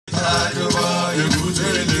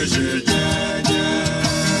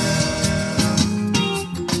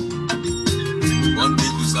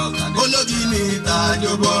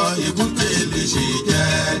ṣe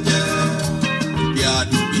jẹ́jẹ́ bí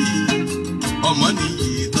àdùbí ọmọ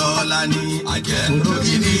nìyí tọ́lá ní àjẹ́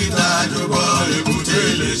lókì ní ìtajọbọ èkúté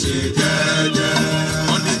lè ṣe jẹ́jẹ́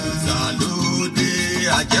wọ́n lè tùsà lóde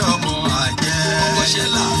àjẹ́ ọmọ àjẹ́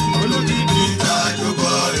ọmọṣẹ́lá olókì ní ìtajọbọ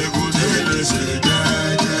èkúté lè ṣe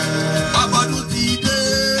jẹ́jẹ́. Abọ́dún ti dé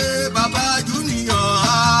bàbá júnìyàn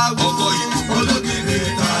àwọ̀kọ̀ ìlú olókì ní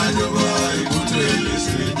ìtajọbọ èkúté lè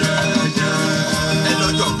ṣe jẹ́jẹ́. Ẹ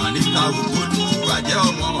lọ́jọ́ kan níta ògbólú àjẹ́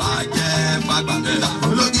ọmọ àjẹ́ fagbàmẹ́lá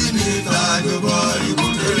olókì ní ìtajọbọ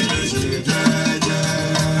èkúté lè ṣe jẹ́jẹ́.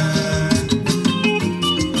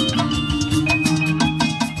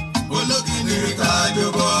 Olókì ní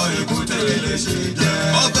ìtajọbọ èkúté lè ṣe jẹ́.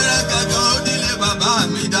 Ọ̀fẹ́rẹ́ kẹjọ nílé bàbá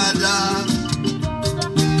mi dáadáa.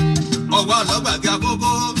 Ọwọ́ ọlọ́gbàgbé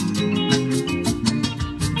àkókò.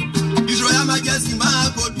 Ìṣòyà májẹ̀sì máa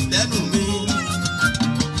gbòdù lẹ́nu mi.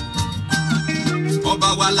 Ọba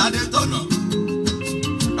wa ládé tọ̀nà.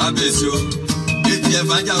 Kábíyèsí o, ètí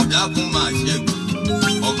ẹ̀fájà ò dákun máa ṣẹ́gun.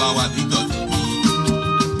 Ọba wa Victor Tìbí.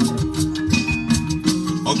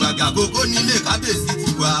 Ọ̀gbàgbé àkókò nílé kábíyèsí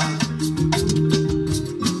ti wá.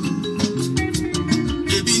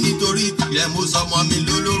 Ebi nítorí ìpìlẹ̀ mo sọmọ mi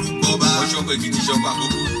lólórúkọ bá. Ọ̀ṣọ́pẹ̀ kìí ti ṣọ́pọ̀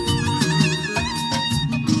àkókò.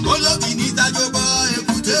 Olókì ní ìtajọbọ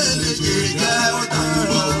èkúté lè ṣe jẹ́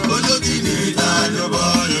ọ̀tàjọbọ. Olókì ní ìtajọbọ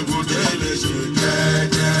èkúté lè ṣe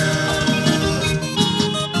jẹ́jẹ́.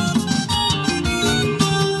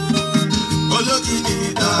 Olókì ní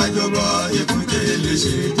ìtajọbọ èkúté lè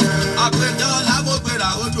ṣe jẹ́. Àpèjọ lágbógbèrà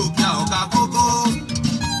odò kí a ọ̀ka kókó.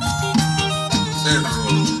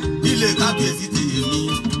 Ilé kábíyèsí ti èmi.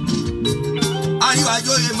 Ayọ̀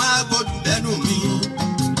àjọyè máa gbódù lẹ́nu mi.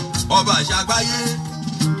 Ọba àṣàgbáyé.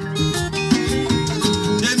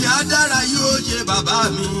 Èmi adára yóò ṣe bàbá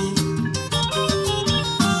mi.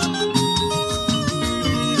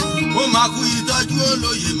 Ó máa kú ìtọ́jú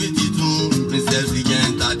olóyè mi titun, Princess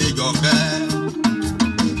Ijinle Adéjọkẹ́.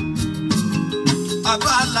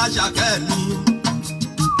 Àbá aláṣàkẹ́ mi.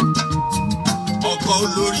 Ọkọ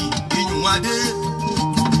olórí iyùn adé.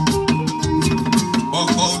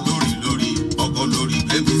 Ọkọ olórí lórí, ọkọ olórí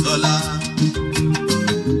Gbémisọ́lá.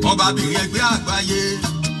 Ọbabìnrin ẹgbẹ́ àgbáyé.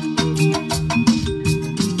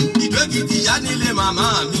 Ìgbékìtì yá nílé màmá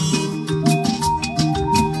mi.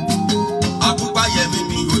 Àkúpáyẹmí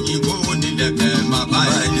mi òyìnbó onílẹ̀kẹ̀ màmá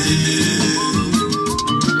ẹ̀ dé.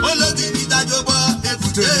 Olókì ní ìtajọbọ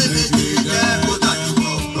èkúté lè ṣe jẹ́ kó tajọbọ.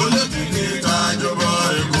 Olókì ní ìtajọbọ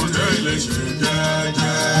èkúté lè ṣe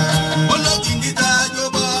jẹ́jẹ́. Olókì ní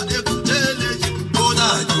ìtajọbọ èkúté lè ṣe kó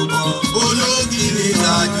tajọbọ. Olókì ní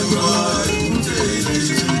ìtajọbọ èkúté lè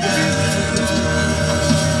ṣe jẹ́.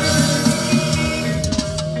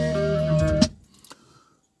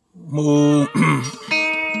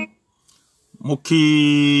 Mo kí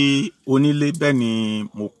onílé bẹ́ẹ̀ ni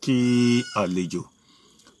mo kí àlejò.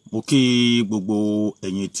 Mo kí gbogbo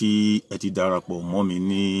ẹ̀yin tí ẹ ti darapọ̀ mọ́ mi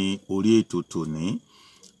ní orí ètò tòní.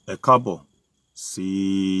 Ẹ káàbọ̀ sí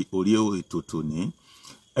orí ètò tòní.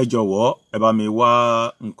 Ẹ jọ̀wọ́ ẹ bá mi wá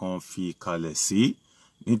nǹkan fi kalẹ̀ sí,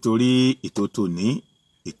 nítorí ètò tòní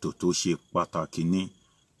ètò tó ṣe pàtàkì ni.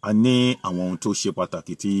 A ní àwọn ohun tó ṣe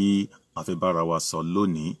pàtàkì tí a fẹ́ bára wa sọ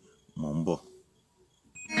lónìí. Mò ń bọ̀.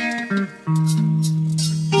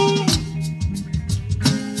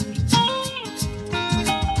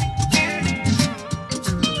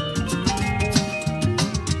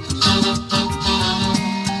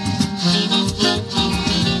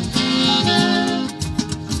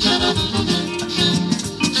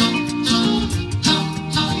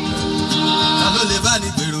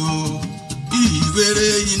 Ìwéré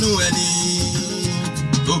inú ẹni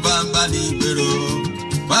tó bá ń bá ní gbèrò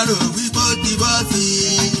wárò wípé ó ti bọ́ sí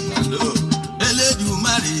i.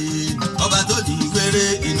 Elédùmarè ọba tó di ìwéré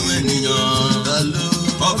inú ènìyàn.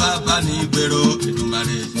 Ọba bá ní gbèrò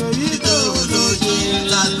Èdùmarè èyí tó ló ṣe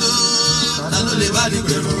ta ló lè bá ní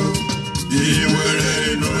gbèrò. Ìwéré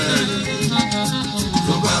inú ẹni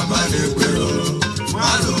tó bá ń bá ní gbèrò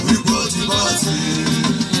wárò wípé ó ti bọ́ sí i.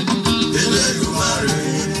 Elédùmarè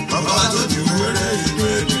ọba tó di ìwéré inú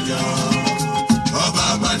ènìyàn. Ọba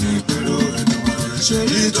bá ní gbèrò Èdùmarè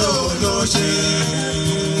èyí tó ló ṣe.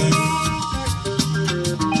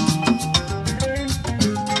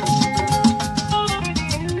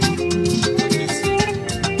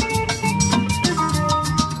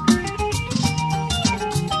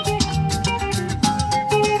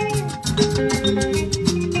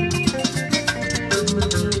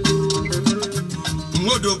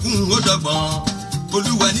 Dọ́gbọ́n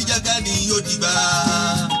Olúwa ní jẹ́gẹ́ ni yóò ti gbà.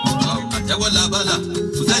 Àtẹ́wọ́ labala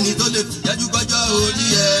kò sẹ́ni tó lè fìyájú gbọ́jọ́ orí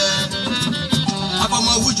ẹ̀.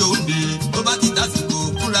 Afọmọ wújò ń dè tó bá ti dásìkò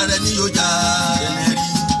fúnra rẹ̀ ní ọjà ẹlẹ́rìí.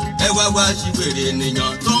 Ẹ wá wá ṣìwèrè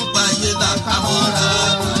ènìyàn tó ń pa ayé làkàmọ́ra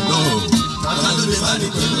lọ. Bàbá ló lè bá ní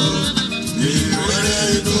pẹ̀lú ìwéré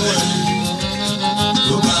inú ẹ̀.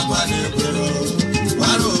 Tó bá bá ní pẹ̀lú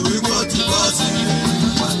wàrò wíwọ́ ti bọ́ sí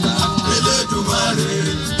pátá. Elédùmarè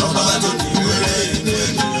ọba tó ní ìwéré inú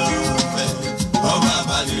ènìyàn. Ọba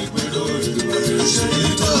bá ní pẹ̀lú ìwéré ṣe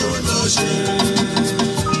tó lọ ṣe.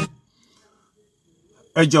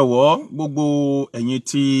 Ẹ jọ̀wọ́ gbogbo ẹ̀yin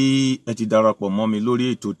tí ẹ ti darapọ̀ mọ́ mi lórí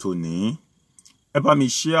ètò tòní, ẹ bá mi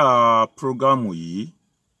share program yìí,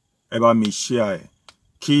 ẹ bá mi share ẹ̀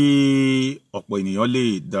kí ọ̀pọ̀ ènìyàn lè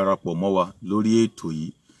darapọ̀ mọ́ wa lórí ètò yìí.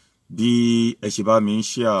 Bí ẹ ṣe bá mi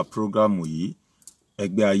share program yìí,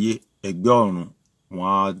 ẹgbẹ́ ayé ẹgbẹ́ ọ̀run wọ́n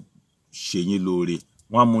á ṣe yín lóore,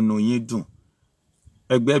 wọ́n á múnú yín dùn.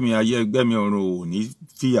 Ẹgbẹ́ mi ayé ẹgbẹ́ mi ọ̀run ò ní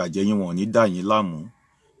fìyà jẹ yín, wọn ò ní dà yín láàmú.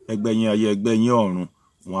 Ẹgbẹ́ yín ayé ẹgbẹ́ yín ọ̀run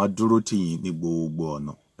wọ́n á dúró tì yín ní gbogbo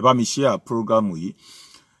ọ̀nà. Ẹ bá mi share program yìí.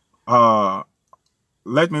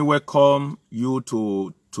 Let me welcome you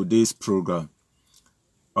to today's program.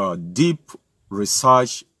 Deep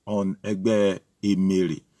research on Egbe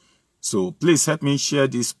Emere. So please help me share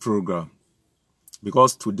this program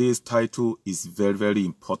because today's title is very, very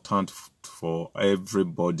important for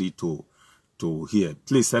everybody to hear.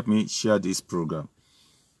 Please help me share this program.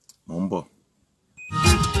 Mombo.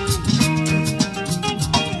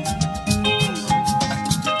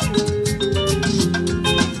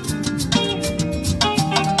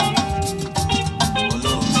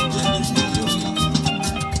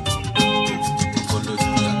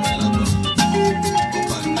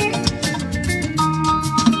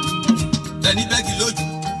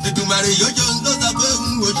 Yóò ń tó sọ pé ń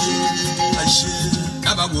wòye àṣẹ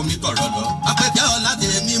kábà wo mi kọ̀rọ̀ lọ apẹ̀kẹ́ ọ̀la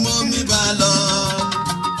tèmi mú mi bá lọ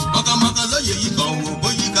mọ̀kànmọ́kàn lóye yìí kan wò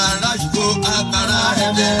bóyí kára ìwò àkàrà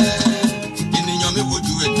ẹ̀dẹ́ ènìyàn mi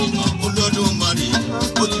wojú ènìyàn Olódùmarè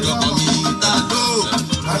ó ti rọ̀kàn mi ta ló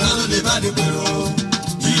kàná ló lè bá ní pèrò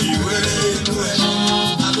ìwéré inú ẹ̀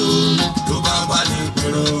ta ló tó bá wà ní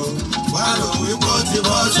pèrò wà ló wípé ti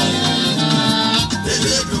bọ́ sí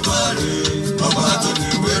Elédùmarè ọba tó ní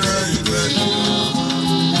wéré inú ènìyàn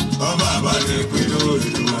ọba bá ní pèrò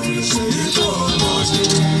Olódùmarè ṣe tó lọ sí.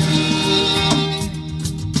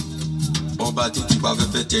 Ọba títí bá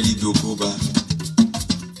fẹ́fẹ́ tẹ́rí bí oko bá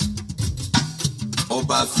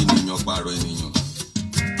ọba fìnìyàn pààrọ̀ ènìyàn.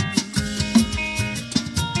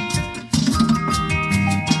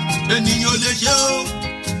 Ènìyàn lè ṣe ó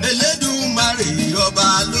Elédùmarè ọba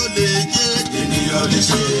ló lè ṣe. Ènìyàn lè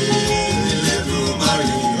ṣe Elédùmarè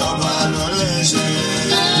ọba ló lè ṣe.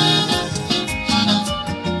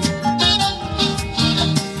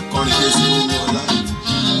 Kọrin kéésì nínú ọlá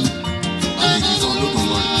àdìgítàn lókun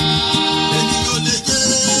mọ́rin. Ènìyàn lè ṣe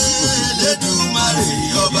Elédùmarè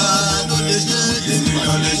ọba ló lè ṣe.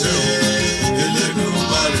 Ènìyàn lè ṣe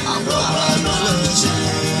Elédùmarè ọba ló lè ṣe.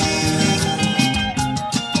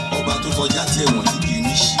 Ọba tó kọjá tí ẹ̀wọ̀n tí kì í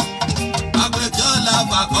ní ṣe. Apẹ̀kẹ́ ọ̀la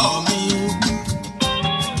bàkọ́ mi.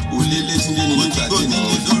 Olélé tí lé ní nígbà tí ní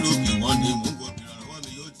lóró kí wọ́n ní mú kó bí ọ̀rọ̀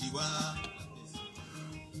mi yóò ti wá.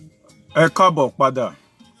 Ẹ káàbọ̀ padà.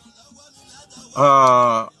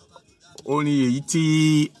 Orin èyí tí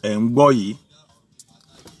ẹ̀ ń gbọ́ yìí,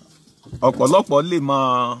 ọ̀pọ̀lọpọ̀ lè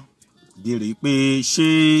máa béèrè pé ṣé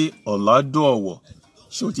Ọ̀làdọ̀wọ̀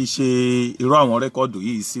ṣé ó ti ṣe irú àwọn rẹ́kọ̀dù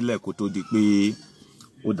yìí sílẹ̀ kó tó di pé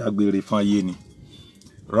ó dágbére fáyé ni.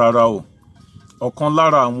 Rárá o, ọ̀kan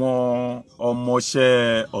lára àwọn ọmọọṣẹ́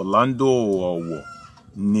Ọ̀làdọ̀wọ̀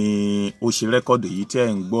ni ó ṣe rẹ́kọ̀dù yìí tí ẹ̀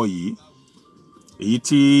ń gbọ́ yìí, èyí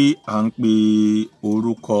tí à ń pe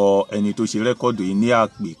orúkọ ẹni tó ṣe rẹ́kọ̀dù yìí ní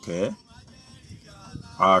Àpèkẹ́.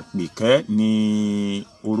 Àpèkẹ́ ni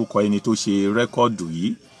orúkọ ẹni tó ṣe rẹ́kọ̀dù yìí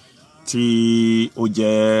tí ó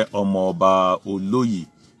jẹ́ ọmọ ọba olóyè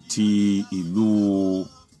ti ìlú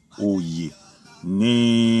Oyè ní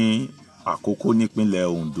Àkókó nípínlẹ̀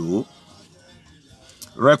Oǹdó.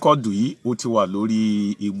 Rẹ́kọ̀dù yìí ó ti wà lórí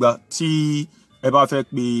igbá. Tí ẹ bá fẹ́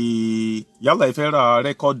pe yálà ẹ fẹ́ ra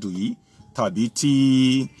rẹ́kọ̀dù yìí tàbí tí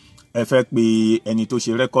ẹ fẹ́ pe ẹni tó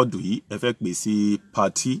ṣe rẹ́kọ̀dù yìí ẹ fẹ́ pè sí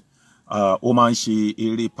pátí, ó máa ń ṣe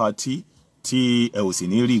eré pátí tí ẹ ò sì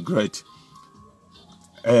ní regret.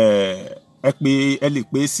 Ẹ lè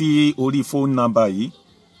pè sí orí phone number yìí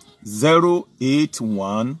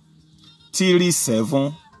 081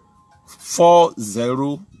 37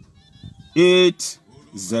 40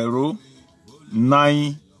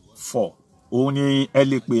 8094. Òun ni ẹ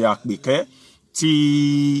lè pè Àpèkẹ́ tí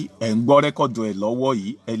ẹ ń gbọ́ rẹ́kọ̀dù ẹ̀ lọ́wọ́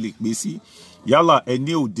yìí. Ẹ lè pè sí yálà ẹ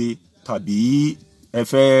ní òde tàbí ẹ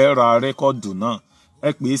fẹ́ ra rẹ́kọ̀dù náà. Ẹ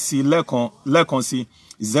pè sí lẹ́ẹ̀kan sí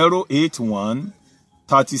 081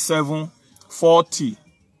 37 40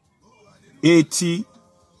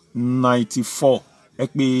 8094. ẹ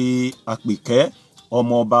pè Àpèkẹ́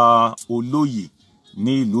ọmọọba olóyè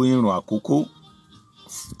ní ìlú Ìrùn Àkókó.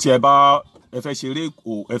 tí ẹ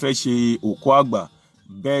fẹ́ ṣe òkú àgbà,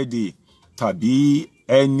 birthday tàbí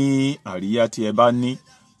ẹni àríyá tí ẹ bá ní,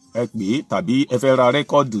 ẹ pè é. Tàbí ẹ fẹ́ ra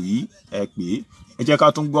rẹ́kọ̀dù yìí, ẹ pè é. ẹ jẹ́ ká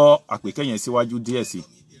tún gbọ́ Àpèkẹ́ yẹn síwájú díẹ̀ sí.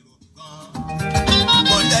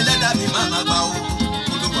 Mọ̀lẹ́ ẹlẹ́dà mi máa ma gbà ó,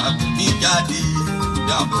 Olúwa mi jáde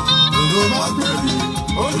dàbọ̀. Olúwa gbé mi,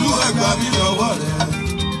 Olúwa gbà mí lọ́wọ́ rẹ̀.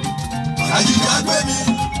 Àyíká gbé mi,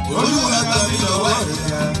 Olúwa gbà mí lọ́wọ́ rẹ̀.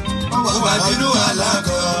 Mo wà nínú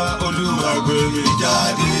àlàkà, Olúwa gbé mi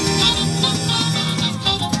jáde.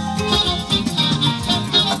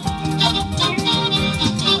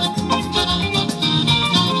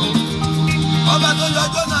 Ọba tó yọ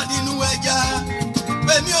Jónà nínú ẹja,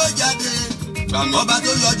 pè mí ó jáde. Ọba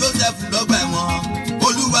tó yọ Jósẹ́fù lọ́gbà ẹ̀wọ̀n,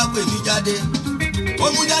 Olúwa pè mí jáde. Ó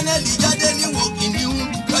mú Dáníẹ́lì jáde níwò kìnìún,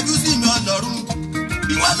 yọjú sí mi Ọlọ́run.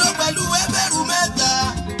 Ìwọ ló pẹ̀lú ẹgbẹ̀rú mẹ́ta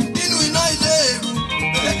nínú iná ilé èrú.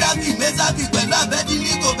 Ṣẹ́dákì Méṣákì pẹ̀lú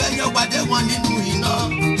Abẹ́dínígò bẹ́yẹn pàdé wọn nínú iná.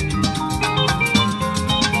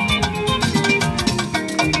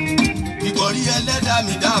 Ìkọ̀rí ẹlẹ́dà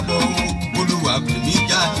mi dàbọ̀, Olúwa pè mí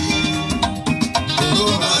jáde.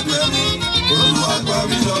 Olúwa gbé mi, Olúwa gbà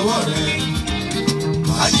mí lọ́wọ́ rẹ̀.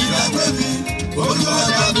 Àyíká gbé mi, Olúwa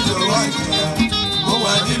gbà mí lọ́wọ́ rẹ̀. Mo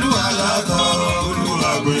wà nínú àlàkà,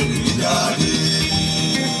 Olúwa gbé mi jáde.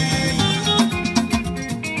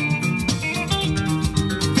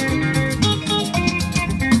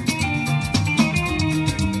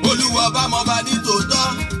 Olúwa bá mọ bá ní tòótọ́,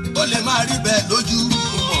 ó lè má rí bẹ́ẹ̀ lójú.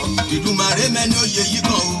 Ìdùmarè mẹ́ni oyè yìí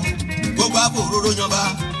kan o, gbogbo àbòróró yanba.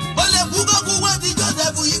 Ó lè kú kókú wọ́n ti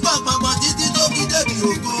Jósẹ́fù yìí gbọ̀ngbọ̀ngbọ̀n títí tó fi débi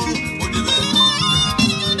ògo. Ó débẹ̀.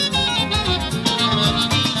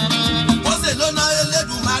 Mósè ló ná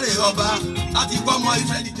Elédùmarè ọba àti kọ́mọ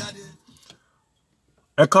Ísírẹ́lì jáde.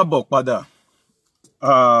 Ẹ káàbọ̀ padà.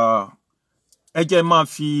 Ẹ jẹ́ máa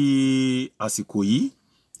fi àsìkò yìí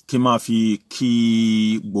kí máa fi kí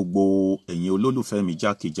gbogbo ẹ̀yin olólùfẹ́ mi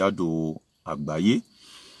jákèjádò àgbáyé.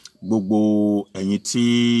 Gbogbo ẹ̀yin tí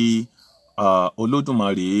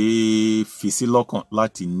Olódùmarè fi sí lọ́kàn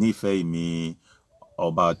láti nífẹ̀ẹ́ mi,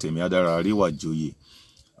 ọba tèmi adára àríwá joyè,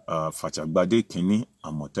 Fàṣàgbadé kínní,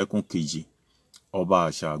 Àmọ̀tẹ́kùn kejì, ọba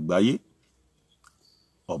àṣà àgbáyé,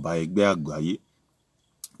 ọba ẹgbẹ́ àgbáyé.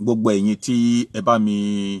 Gbogbo ẹ̀yin tí ẹ bá mi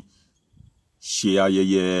ṣe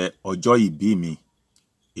ayẹyẹ ọjọ́ ìbí mi,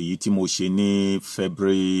 èyí tí mo ṣe ní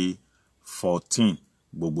February 14,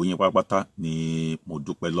 gbogbo yín pátápátá ni mo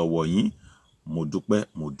dúpẹ́ lọ́wọ́ yín. Mo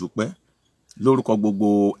dúpẹ́ lórúkọ gbogbo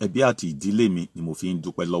ẹbí àti ìdílé mi ni mo fi ń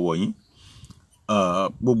dúpẹ́ lọ́wọ́ yín.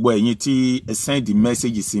 Gbogbo ẹ̀yin tí ẹ send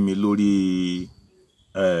message sí mi lórí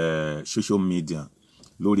social media,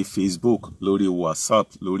 lórí Facebook, lórí WhatsApp,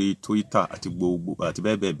 lórí Twitter àti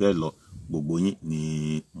bẹ́ẹ̀ bẹ́ẹ̀ lọ, gbogbo yín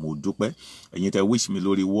ni mo dúpẹ́. Ẹ̀yin tẹ́ wish mi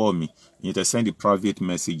lórí wall mi, ẹ̀yin tẹ́ send private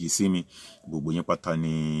message sí mi, gbogbo yín pátá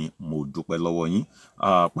ni mo dúpẹ́ lọ́wọ́ yín.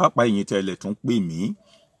 Pàápàá ẹ̀yin tẹ́ lè tún pè mí,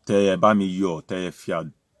 tẹ́ ẹ bá mi yọ̀, tẹ́ ẹ fi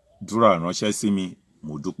àdúrà ránṣẹ́ sí mi,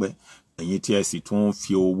 mo dúpẹ́. Ẹ̀yin tí ẹ sì tún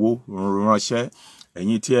fi owó ránṣẹ́,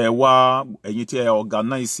 ẹ̀yin tí ẹ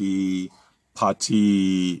organize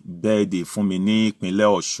party birthday fún mi ní ìpínlẹ̀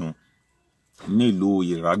Ọ̀ṣun, nílùú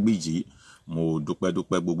Ìrágbìjí, mo dúpẹ́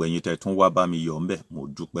gbogbo ẹ̀yin tẹ́ tún wá bá mi yọ̀ ńbẹ̀, mo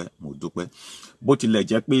dúpẹ́. Bó tilẹ̀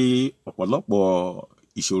jẹ́ pé ọ̀pọ̀lọpọ̀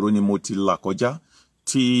ìṣòro ni mo ti là kọjá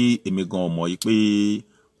tí èmi gan mọ̀ yìí pé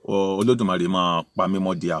Olódùmarè máa pa mí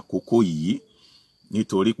mọ́ di àkókò yìí,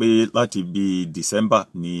 nítorí pé láti bí December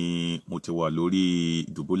ni mo ti wà lórí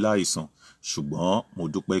ìdùbúlẹ̀ àìsàn. Ṣùgbọ́n mo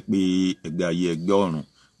dúpẹ́ pé ẹgbẹ́ ayé ẹgbẹ́ ọ̀run,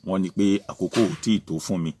 wọ́n ní pé àkókò ò tí ì tó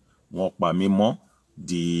fún mi, wọ́n pa mí mọ́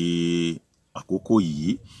di àkókò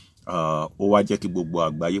yìí. Ó wá jẹ́ kí gbogbo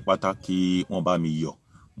àgbáyé pátá kí wọ́n bá mi yọ̀.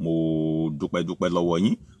 Mo dúpẹ́ lọ́wọ́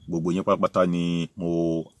yín, gbogbo yín pátápátá ni mo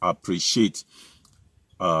appreciate.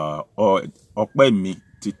 Ọpẹ́ mi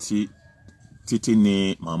títí ni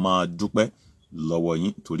màmá dúpẹ́ lọ́wọ́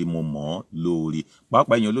yín, torí mo mọ̀ ọ́ lórí.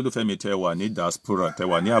 Pàápàá ẹ̀yin olólùfẹ́ mi tẹ́ wà ní diaspora, tẹ́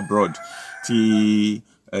wà ní abroad, tí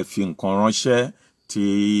ẹ fi nǹkan ránṣẹ́, tí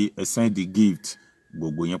ẹ send the gift,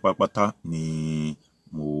 gbogbo yín pátápátá ni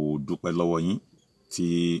mo dúpẹ́ lọ́wọ́ yín, tí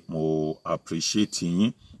mo appreciate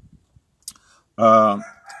yín.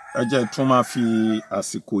 Ẹ jẹ́ tún máa fi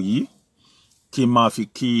àsìkò yìí kí máa fi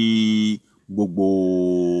kí gbogbo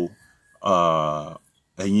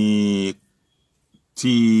ẹ̀yin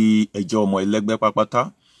tí ẹ jẹ́ ọmọ ẹlẹ́gbẹ́ pátápátá,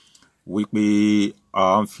 wípé a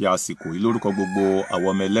ń fi àsìkò yìí lórúkọ gbogbo àwọn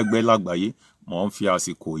ọmọ ẹlẹ́gbẹ́ lágbàáyé, mo ń fi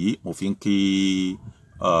àsìkò yìí mo fi ń kí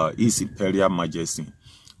His Imperial Majesty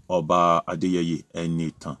Ọba Adéyẹyè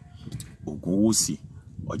Ẹnìtàn Ògúnwùsì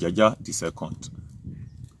Ọ̀jájá the second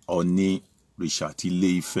Ọ̀ọ̀ni rìṣà ti Ilé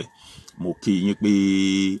Ifẹ̀. Mo kí yín pé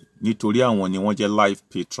nítorí àwọn ni wọ́n jẹ́ live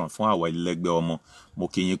patron fún àwa ẹlẹ́gbẹ́ ọmọ. Mo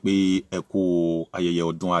kí yín pé ẹ kú ayẹyẹ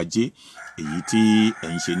ọdún ajé èyí tí ẹ̀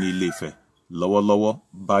ń ṣe ní Ilé Ifẹ̀ lọ́wọ́lọ́wọ́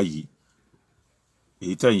báyìí.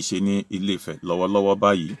 Èyí tẹ́ ń ṣe ní Ilé Ifẹ̀ lọ́wọ́lọ́wọ́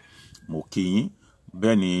báyìí. Mo kí yín.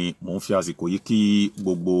 Bẹ́ẹ̀ ni mò ń fi àsìkò yìí kí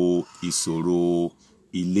gbogbo ìṣòro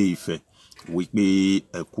Ilé Ifẹ̀ wípé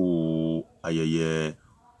ẹ kú ayẹyẹ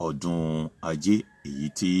ọdún ajé èyí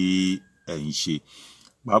tí ẹ̀ ń ṣe.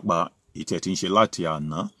 Pàápàá èyí tí ẹ ti ń ṣe láti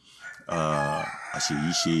àná. Àṣeyí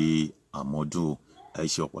ṣe àmọ́dún. Ẹ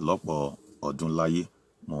ṣe ọ̀pọ̀lọpọ̀ ọdún láyé.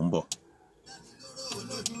 Mò ń bọ̀.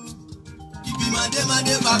 Ibi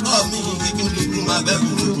màdé bá kọ́ mi, kíkún máa bẹ́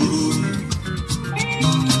kúrúkúrú.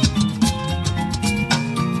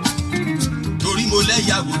 Torí mo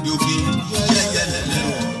lẹ́yà òde òkè, yẹ́yẹ́ lẹ́lẹ́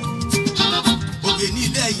wọn. Òkè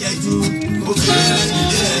nílé ẹ̀yẹ jù, òkè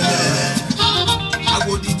nílé ẹ̀yẹ.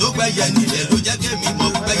 Àwòdì tó gbẹ́yẹ nílẹ̀ ló jẹ́ kémi mọ́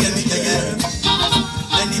gbẹ́yẹ ní jẹyẹ.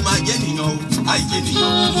 Ẹni máa jẹ́ nìyàn o, àìjẹ́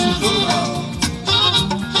nìyàn ló wà.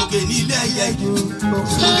 Òkè nílé ẹ̀yẹ jù,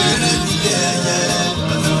 òkè nílé ẹ̀yẹ.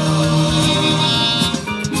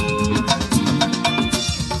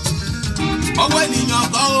 Ọwọ́ ènìyàn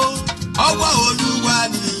kọ́ o, ọwọ́ Olúwa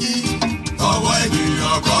nìyí. Ọwọ́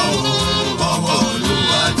ènìyàn kọ́ o, ọwọ́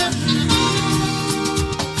Olúwa nìyí.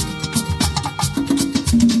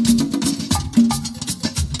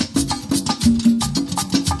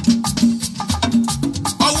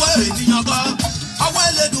 Ọwọ́ ènìyàn kọ́, ọwọ́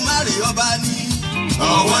Elédùmarè ọba ni.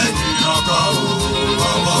 Ọwọ́ ènìyàn kọ́ o,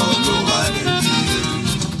 ọwọ́ Olúwa nìyí.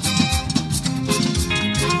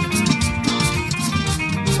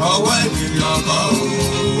 Ọwọ́ ènìyàn kọ́ o,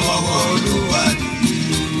 ọwọ́ Olúwa nìyí.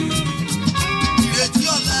 Ìrètí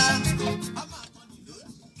ọ̀la a máa kọ́ ni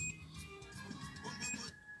lórí.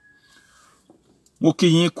 Mo kí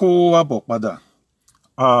yín kó àbọ̀ padà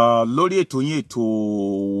lórí ètò yín ètò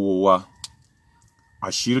wa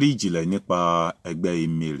àṣírí ìjìnlẹ̀ nípa ẹgbẹ́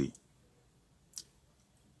Emere.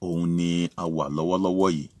 Òun ni a wà lọ́wọ́lọ́wọ́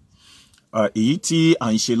yìí. Èyí tí à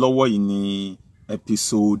ń ṣe lọ́wọ́ yìí ni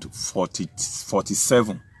episode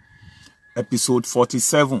 47. Episode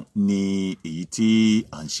 47 ni èyí tí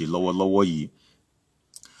à ń ṣe lọ́wọ́lọ́wọ́ yìí.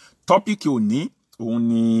 Tọ́píkì òní òun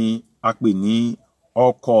ni a pè ní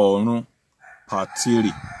ọkọ̀ ọ̀run part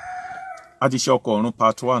 3. A ti ṣe ọkọ̀ ọ̀run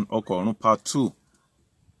part 1, ọkọ̀ ọ̀run part 2.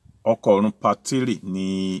 Ọkọ̀ ọ̀run part 3 ni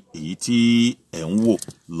èyí tí ẹ̀ ń wò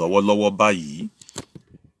lọ́wọ́lọ́wọ́ báyìí.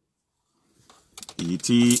 Èyí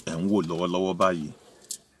tí ẹ̀ ń wò lọ́wọ́lọ́wọ́ báyìí.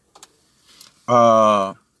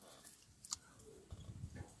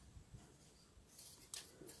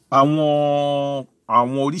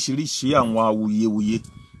 Àwọn oríṣiríṣi àwọn awuyewuye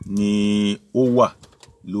ni ó wà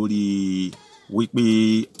lórí wípé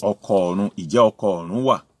ọkọ̀ ọ̀run, ìjẹ́ ọkọ̀ ọ̀run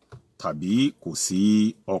wà tàbí kò sí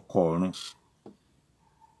ọkọ̀ ọ̀run.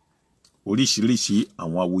 Oríṣiríṣi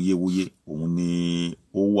àwọn awuyewuye òun ni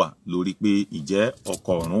ó wà lórí pé ìjẹ́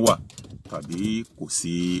ọkọ̀ ọ̀run wà tàbí kò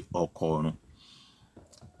sí ọkọ̀ ọ̀run.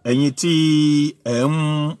 Ẹ̀yin tí ẹ̀ ń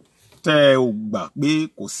tẹ́ ò gbà pé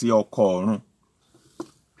kò sí ọkọ̀ ọ̀run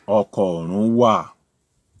wà.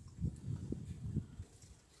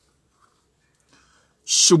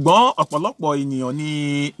 Ṣùgbọ́n ọ̀pọ̀lọpọ̀ ènìyàn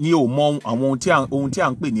ni ò mọ àwọn ohun tí à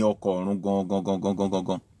ń pè ní ọkọ̀ ọ̀run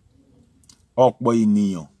gangan. Ọ̀pọ̀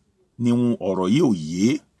ènìyàn ni ọ̀rọ̀ yìí ò yé.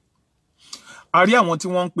 A rí àwọn tí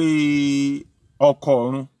wọ́n ń pe ọkọ̀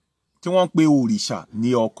ọ̀run, tí wọ́n ń pe òrìṣà ní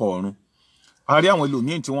ọkọ̀ ọ̀run. A rí àwọn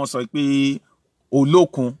ẹlòmíràn tí wọ́n sọ pé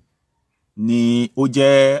olókun ni ó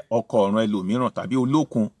jẹ́ ọkọ̀ ọ̀run ẹlòmíràn tàbí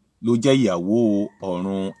olókun ló jẹ́ ìyàwó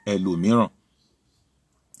ọ̀run ẹlòmíràn.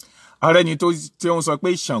 Ààrẹ ni tí ó ń sọ pé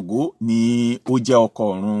Ṣàngó ni ó jẹ́ ọkọ̀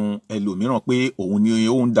ọ̀run ẹlòmíràn, pé òun ni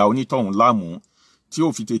ó ń da onítọ̀hún láàmú tí ó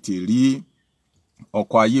fi tètè rí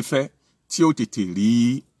ọkọ ayé fẹ́, tí ó tètè rí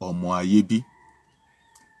ọmọ ayé bí.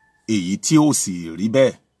 Èyí tí ó sì rí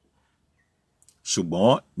bẹ́ẹ̀.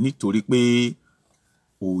 Ṣùgbọ́n nítorí pé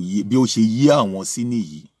òye bí ó ṣe yí àwọn sí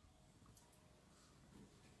nìyí.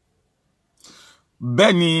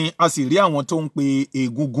 Bẹ́ẹ̀ ni a sì rí àwọn tó ń pe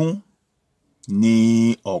egúngún ní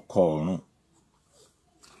ọkọ̀ ọ̀run.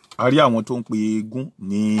 A rí àwọn tó ń pe egún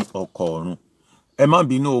ní ọkọ̀ ọ̀run. Ẹ má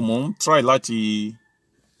bínú, mò ń try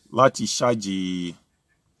láti ṣáàjì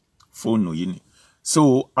fóònù yìí ni. So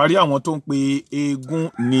a rí àwọn tó ń pe egún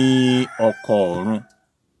ní ọkọ̀ ọ̀run.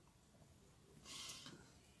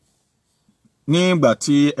 Nígbà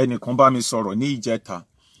tí ẹnìkan bá mi sọ̀rọ̀ ní ìjẹta,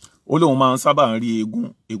 ó lóun máa ń sábà rí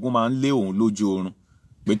egún máa ń lé òun lójú oorun,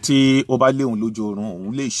 pé tí ó bá lé òun lójú oorun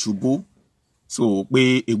òun lè ṣubú. So pé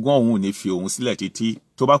egún òun ò ní fi òun sílẹ̀ títí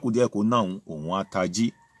tó bá kù díẹ̀ kó náà òun á tají.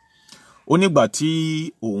 ó nígbà tí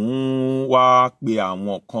òun wá pe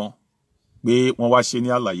àwọn kan pé wọ́n wá ṣe ní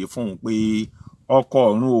àlàyé fún òun pé ọkọ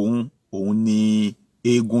ọ̀run òun ni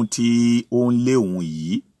eégún tí ó ń lé òun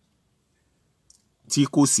yìí, tí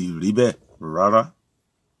kò sì rí bẹ́ẹ̀ rárá,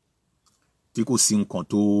 tí kò sí nǹkan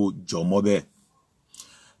tó jọ mọ́ bẹ́ẹ̀.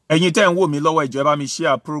 Ẹ̀yin tẹ́ ń wò mí lọ́wọ́, ẹ jọ̀ọ́ ẹ bá mi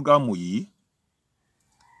share prógámù yìí,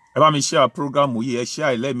 ẹ bá mi share prógámù yìí, ẹ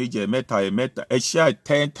share lẹ́ẹ̀mejì, ẹ̀mẹ́ta, ẹ share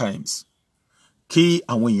 10 times kí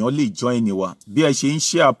àwọn èèyàn lè join wa. Bí ẹ ṣe ń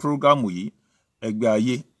share prógámù yìí, ẹgbẹ́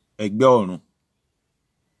ayé, ẹgbẹ́ ọ̀run,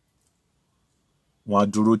 wọn á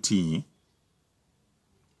dúró tì yín.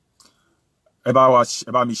 Ẹ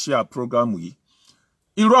bá mi share prógámù yìí.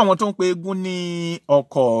 Irú àwọn tó ń pe eégún ní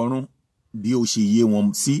ọkọ ọ̀run, bí ó ṣe yé wọn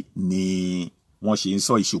sí ni wọ́n ṣe ń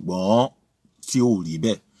sọ, ṣùgbọ́n tí ò rí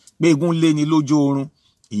bẹ́ẹ̀. Pé eégún lé ni lójú oorun,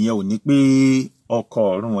 ìyẹn ò ní pé ọkọ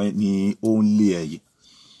ọ̀run ni ó ń lé ẹ̀yẹ.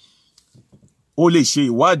 Ó lè ṣe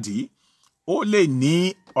ìwádìí, ó lè ní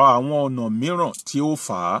àwọn ọ̀nà mìíràn tí ó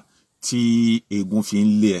fà á tí eégún fi ń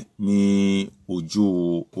lé ẹ ní ojú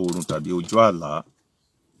oorun tàbí ojú àlá,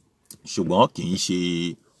 ṣùgbọ́n kì í ṣe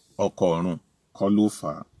ọkọ ọ̀run kọ́ ló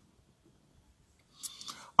fà á.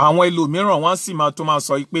 Àwọn ẹlòmíràn wọ́n sì máa tó máa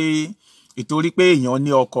sọ pé ìtorí pé èèyàn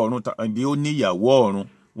ní ọkọ ọ̀run tàbí ó ní ìyàwó ọ̀run,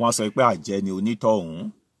 wọ́n sọ pé àjẹ́ ni onítọ̀hún.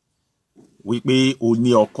 Wípé ó ní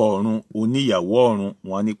ọkọ ọ̀run, ó ní ìyàwó ọ̀run,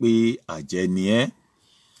 wọ́n ní pé àjẹ́ ni ẹ́,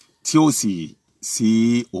 tí ó sì sí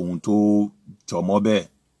ohun tó jọmọ́ bẹ́ẹ̀.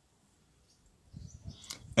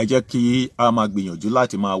 Ẹ jẹ́ kí a máa gbìyànjú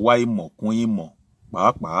láti máa wá ìmọ̀ kún ìmọ̀,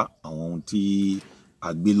 pàápàá àwọn ohun tí a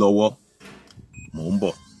gbé lọ́wọ́. Mò ń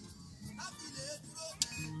bọ̀.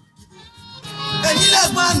 Èyí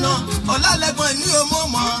lẹ́gbọ́n àná, ọ̀la lẹ́gbọ́n ní o mọ̀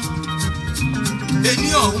mọ́. Èmi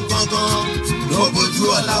ọ̀hún gangan ló bójú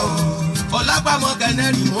ọ̀la o. Ọ̀la pamọ́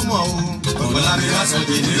kẹ́nẹ́rì mọ́ mọ́ o. Ọ̀la mi wá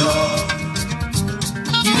sọ̀dẹ̀ ní lọ.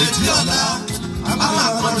 Ìrètí ọ̀la, a máa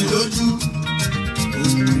pọ́n mi lójú.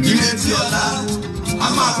 Ìrètí ọ̀la, a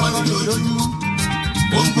máa pọ́n mi lójú.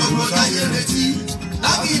 Ohun gbogbo láyé retí,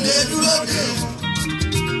 láti lè dúró dé.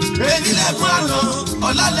 Èyí lẹ́gbọ́n àná,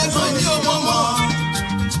 ọ̀la lẹ́gbọ́n ní o mọ̀ mọ́.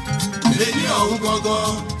 Èmi ọ̀hún gangan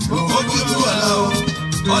ó bójú ọ̀la o.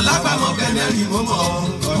 Ọ̀la pamọ́ kẹ́nẹ́rì mọ́ mọ́ o.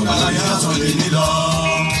 Ọ̀la mi wá sọ̀dẹ̀ ní lọ.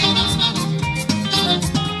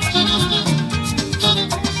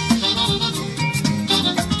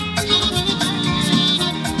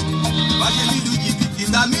 Báṣe nílùú jìbìtì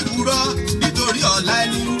tàmí kúrọ́ nítorí ọ̀la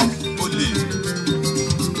ẹni olè.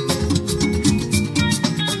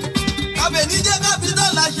 Kábẹ̀ níjẹ́ kápítọ́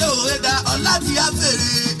la ṣe òwe da ọ̀la ti á fèrè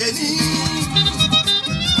ẹni.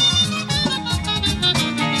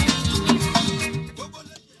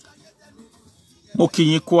 Mo kí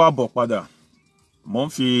yín kú àbọ̀ padà. Mo ń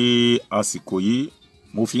fi àsìkò yìí,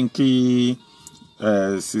 mo fi ń kí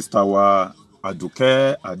sista wa Àdùkẹ́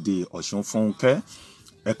Adé Ọ̀ṣunfúnkẹ́.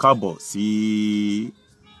 Ẹ káàbọ̀ sí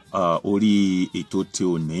orí ètò tí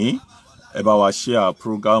ò ní. Ẹ bá wa share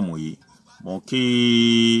prógámù yìí. Mo kí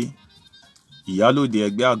ìyálòde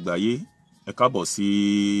ẹgbẹ́ àgbáyé. Ẹ káàbọ̀ sí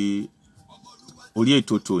orí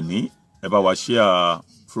ètò tí ò ní. Ẹ bá wa share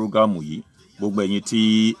prógámù yìí. Gbogbo ẹ̀yin tí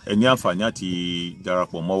ẹ ní àǹfààní àti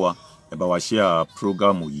darapọ̀ mọ́ wa, ẹ bá wa share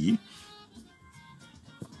prógámù yìí.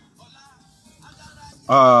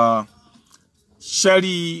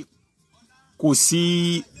 Ṣẹ́rí, kò sí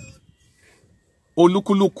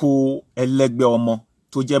olúkúlùkù ẹlẹ́gbẹ́ ọmọ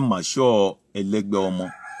tó jẹ́ màṣọ́ ẹlẹ́gbẹ́ ọmọ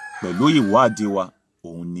pẹ̀lú ìwádìí wa,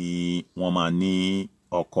 òun ni wọ́n máa ní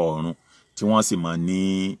ọkọ ọ̀run tí wọ́n sì máa ní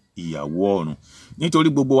ìyàwó ọ̀run. Nítorí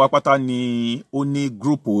gbogbo wa pátá ni ó ní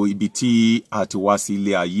gúrùpù ibi tí a ti wá sí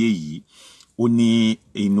ilé ayé yìí. Ó ní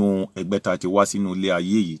inú ẹgbẹ́ tá a ti wá sínú ilé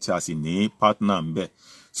ayé yìí tí a sì ní partner ń bẹ.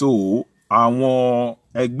 So àwọn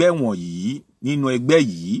ẹgbẹ́ wọ̀nyí, nínú ẹgbẹ́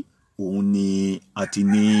yìí, òun ni a ti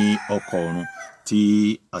ní ọkọ ọ̀run tí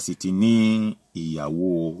a sì ti ní ìyàwó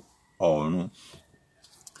ọ̀run.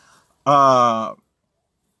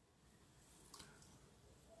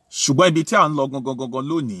 Ṣùgbọ́n ibi tí a ń lọ gangan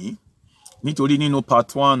lónìí, nítorí nínú part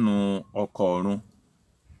 1 ọkọ ọ̀run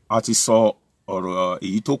a ti sọ ọ̀rọ̀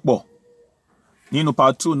èyí tó pọ̀. Nínú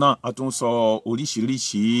part 2 náà a tún sọ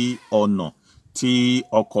oríṣiríṣi ọ̀nà tí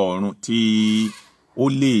ọkọ ọ̀run tí ó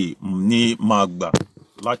lè ní máa gbà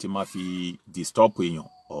láti máa fi disturb èèyàn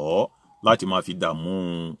or láti máa fi dààmú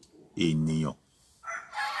ènìyàn.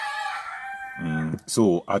 So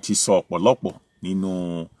a ti sọ ọ̀pọ̀lọpọ̀ nínú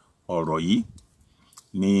ọ̀rọ̀ yìí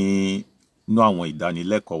nínú àwọn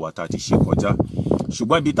ìdánilẹ́kọ̀ọ́ wa tá a ti ṣe kọjá.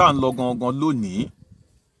 Ṣùgbọ́n ibi tá à ń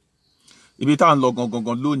lọ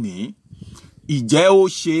gangan lónìí, ìjẹ́ ó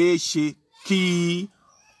ṣeé ṣe kí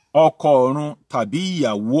ọkọ ọ̀run tàbí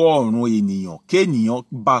ìyàwó ọ̀run ènìyàn kéènìyàn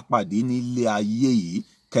bá pàdé nílé ayé yìí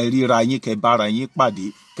kẹ́ ríra yín, kẹ́ bára yín pàdé,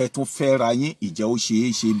 kẹ́ tún fẹ́ra yín, ìjẹ́ ó ṣeé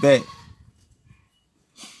ṣe bẹ́ẹ̀?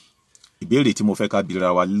 Ìbéèrè tí mo fẹ́ ká bira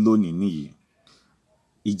wa lónìí nìyí.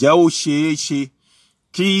 Ìjẹ́ ó ṣeé ṣe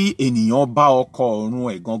kí ènìyàn bá ọkọ ọ̀run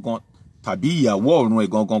ẹ̀ gangan tàbí ìyàwó ọ̀run ẹ̀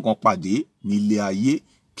gangan pàdé nílé ayé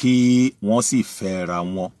kí wọ́n sì fẹ́ra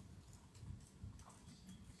wọn?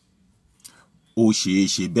 Ó ṣeé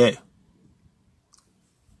ṣe bẹ́ẹ̀.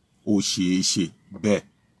 Ó ṣeé ṣe bẹ́ẹ̀.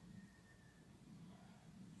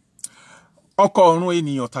 Ọkọ ọ̀run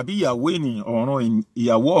ènìyàn tàbí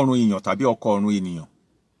ìyàwó ọ̀run ènìyàn tàbí ọkọ ọ̀run ènìyàn,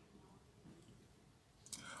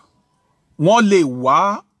 wọ́n lè wá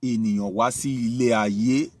ènìyàn wá sí ilé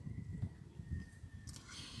ayé.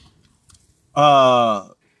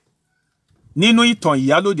 Nínú ìtàn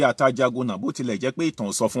ìyálóde àti ajagunà, bó tilẹ̀ jẹ́ pé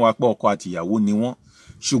ìtàn sọ fún wa pé ọkọ àti ìyàwó ni wọ́n,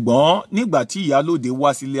 ṣùgbọ́n nígbà tí ìyálóde wá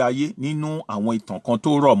sílé ayé, nínú àwọn ìtàn kan tó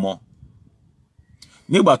rọ̀ mọ́,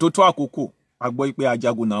 nígbà tó tó àkókò, a gbọ́ pé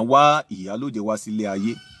ajagunà wá ìyálóde wá sílé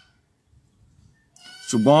ayé.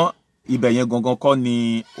 Ṣùgbọ́n ibẹ̀ yẹn gangan kọ́ ni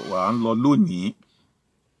à ń lọ lónìí.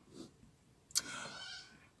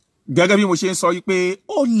 Gẹ́gẹ́ bí mo ṣe ń sọ wípé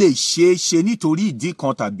ó lè ṣeé ṣe nítorí ìdí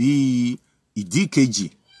kan tàbí ìdí kejì,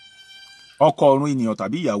 ọkọ ọ̀run ènìyàn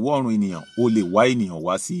tàbí ìyàwó ọ̀run ènìyàn ó lè wá ènìyàn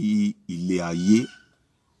wá sí ilé ayé.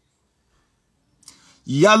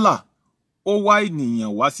 Yálà ó wá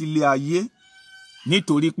ènìyàn wá sílé ayé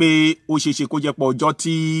nítorí pé ó ṣeé ṣe kó jẹ́ pé ọjọ́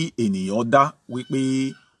tí ènìyàn dá wípé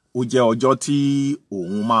ó jẹ́ ọjọ́ tí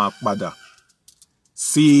òun máa padà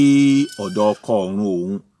sí ọ̀dọ̀ ọkọ ọ̀run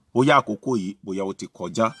òun. Bóyá àkókò yìí, bóyá ó ti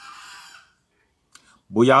kọjá.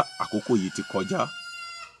 Bóyá àkókò yìí ti kọjá.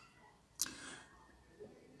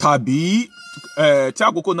 Tàbí tí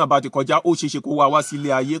àkókò náà bá ti kọjá, ó ṣeé ṣe kó wá sílé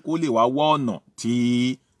ayé kó lè wá wá ọ̀nà tí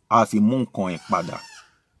a fi mú nǹkan ẹ̀ padà.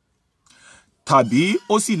 Tàbí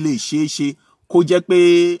ó sì lè ṣeé ṣe kó jẹ́ pé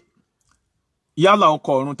yálà ọkọ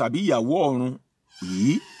ọ̀run tàbí ìyàwó ọ̀run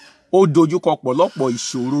yìí ó dojúkọ ọ̀pọ̀lọpọ̀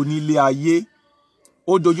ìṣòro nílé ayé,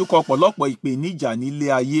 ó dojúkọ ọ̀pọ̀lọpọ̀ ìpèníjà nílé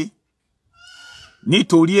ayé.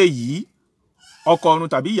 Nítorí èyí, ọkọ ọ̀run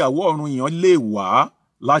tàbí ìyàwó ọ̀run yẹn lè wá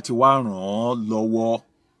láti wá ràn án lọ́wọ́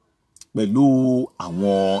pẹ̀lú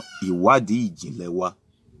àwọn ìwádìí ìjìnlẹ̀ wa.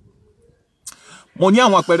 Mo ní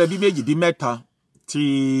àwọn àpẹẹrẹ bí méjì bí mẹ́ta tí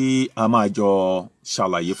a máa jọ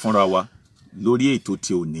ṣàlàyé fúnra wa lórí ètò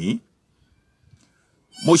tí ò ní.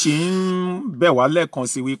 Mo sì ń bẹ̀ wá lẹ́ẹ̀kan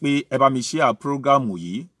sí wípé ẹ bá mi share prógámù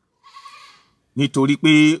yìí, nítorí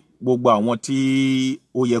pé gbogbo àwọn tí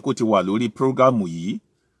ó yẹ kó ti wà lórí prógámù yìí,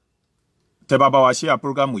 tẹ́ bá bá wa share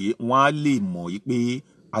prógámù yìí, wọ́n á lè mọ̀ wípé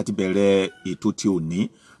a ti bẹ̀rẹ̀ ètò tí ò ní.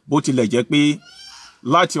 Bó tilẹ̀ jẹ́ pé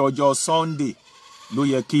láti ọjọ́ Sunday ló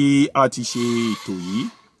yẹ kí a ti ṣe ètò yìí,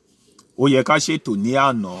 ó yẹ ká ṣètò ní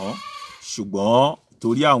àná, ṣùgbọ́n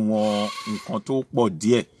torí àwọn nǹkan tó pọ̀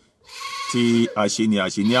díẹ̀ tí a ṣe ní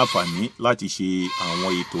àǹfààní láti ṣe àwọn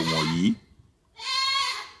ètò wọ̀nyí.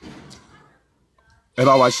 Ẹ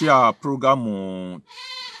bá wa share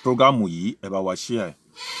prógámù yìí, ẹ bá wa share.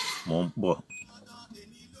 Mo ń bọ̀.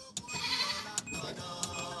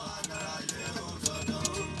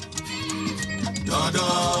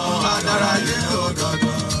 Dandan adáráyé o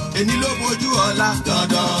dandan, ẹni ló bojú ọlá.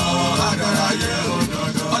 Dandan adáráyé o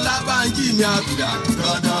dandan, ọlá bá ń jí mi àbùdá.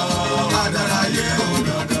 Dandan adáráyé o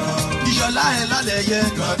dandan, ìṣọlá ẹ̀ lálẹ́ yẹ.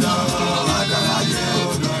 Dandan adáráyé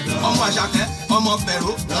o dandan, ọmọ àṣàkẹ́ ọmọ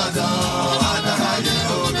fẹ̀rọ. Dandan adáráyé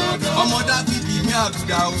o dandan, ọmọ dábìdì mi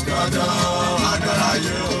àbùdá o. Dandan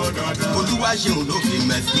adáráyé o dandan, olúwa ṣeun ló fi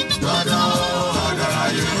mẹ́sì. Dandan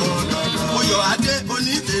adáráyé o dandan, oyè adé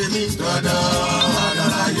onítèmi. Dandan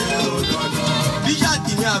adáráyé o dandan,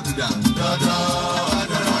 bíṣàtì mi àbùdá. Dandan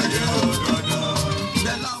adáráyé o dandan,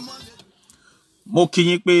 bẹ́lá ọmọdé. Mo kí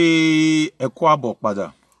yín pé ẹ kú àbọ̀ padà.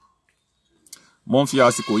 Mo ń fi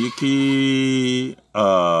àsìkò yìí kí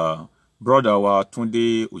brother wa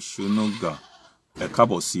Túndé Òṣónúgà, ẹ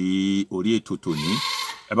káàbọ̀ sí orí ètò tòní.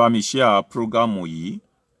 Ẹ bá mi share prógámù yìí,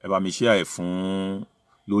 ẹ bá mi share ẹ̀ fún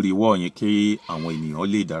lórí wall yín kí àwọn ènìyàn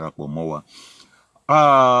lè darapọ̀ mọ́ wa.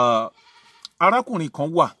 Arákùnrin kan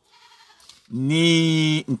wà ní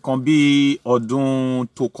nǹkan bí ọdún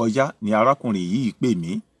tó kọjá ni arákùnrin yìí pè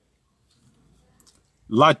mí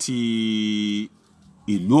láti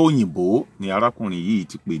ìlú òyìnbó ni arákùnrin yìí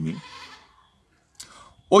ti pè mí.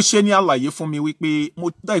 Ó ṣe ní àlàyé fún mi wípé mo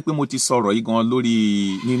dáì pé mo ti sọ̀rọ̀ yìí gan lórí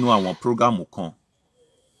nínú àwọn prógámù kan.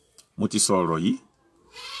 Mo ti sọ̀rọ̀ yìí.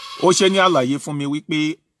 Ó ṣe ní àlàyé fún mi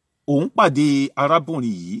wípé òun pàdé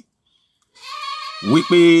arábìnrin yìí,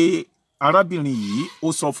 wípé arábìnrin yìí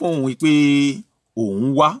ó sọ fún òun wípé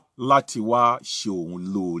òun wá láti wá ṣe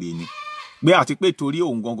òun lóore ni, pé àti pé torí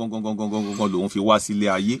òun gangan lòun fi wá sílé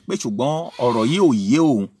ayé, pé ṣùgbọ́n ọ̀rọ̀ yìí ò yé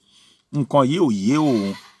òun, nǹkan yìí ò yé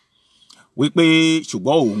òun wípé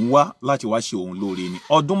ṣùgbọ́n òun wá láti wá ṣe òun lóore ni.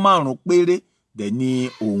 Ọdún 5 péré dẹ̀ ni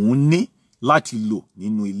òun ní láti lò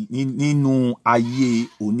nínú ayé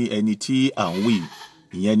ẹni tí à ń wí,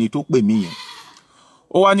 ìyẹn ẹni tó pè mí yẹn.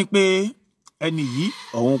 Ó wá ní pé ẹni yìí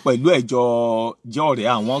òun pẹ̀lú ẹ̀jọ́ jẹ́ ọ̀rẹ́,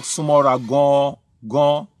 àwọn súnmọ́ra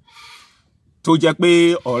gan tó jẹ́ pé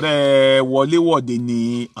ọ̀rẹ́ wọléwọ̀de ni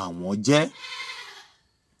àwọn jẹ́,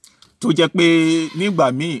 tó jẹ́ pé nígbà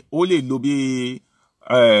míì ó lè lò bí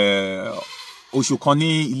oṣù kan ní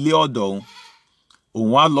ilé ọ̀dọ̀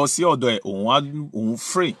òun á lọ sí ọ̀dọ̀ ẹ̀, òun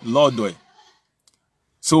free lọ́dọ̀ ẹ̀.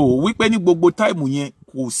 So wípé ní gbogbo táìmù yẹn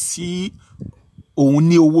kò sí òun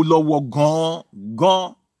ní owó lọ́wọ́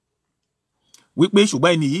gan wípé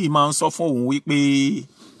ṣùgbọ́n ẹni yìí máa ń sọ fún òun wípé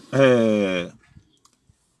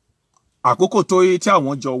àkókò tí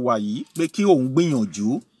àwọn jọ wà yìí pé kí òun gbìyànjú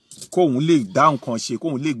kóun lè dá nǹkan ṣe,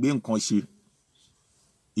 kóun lè gbé nǹkan ṣe,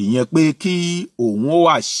 ìyẹn pé kí òun ó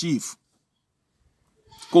achieve,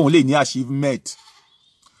 kóun lè ní achievement,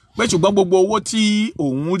 pé ṣùgbọ́n gbogbo owó tí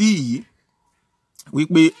òun rí yìí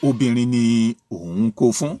wípé obìnrin ni òun kó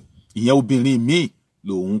fún, ìyẹn obìnrin míì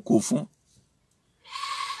lòun kó fún.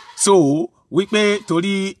 So wípé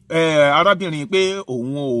torí arábìnrin pé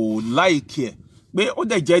òun ò like ẹ̀, pé ó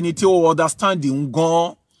dẹ̀ jẹ́ ẹni tí ó understand ń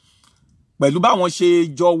gan pẹ̀lú báwọn ṣe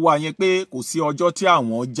jọ wà yẹn, pé kò sí ọjọ́ tí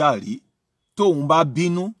àwọn jà rí tóun bá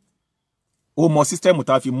bínú ó mọ sísítẹ́mù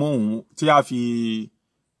tá a fi mú òun, tí a fi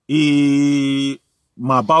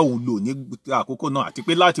máa bá òun lò ní àkókò náà, àti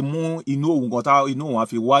pé láti mú inú òun gan inú òun á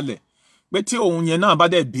fi wálẹ̀, pé tí òun yẹn náà bá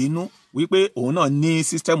dẹ̀ bínú wípé òun náà ní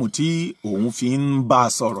sísítẹ́mù tí òun fi ń bá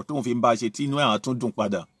a sọ̀rọ̀, tóun fi ń bá a ṣe tí inú ẹ̀ á tún dùn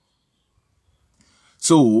padà.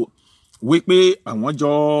 So wípé àwọn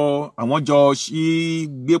jọ ṣí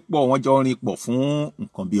gbé pọ̀, wọ́n jọ rìn pọ̀ fún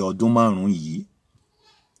nǹkan bí ọdún 5 yìí.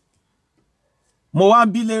 Mo wá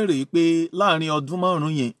bí léèrè pé láàrin ọdún 5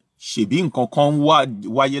 yẹn ṣèbí nǹkan kan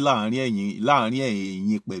wáyé láàrin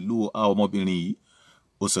ẹ̀yin pẹ̀lú ọmọbìnrin yìí.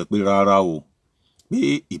 Ó sọ pé rárá o, pé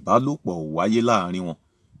ìbálòpọ̀ ò wáyé láàrin wọn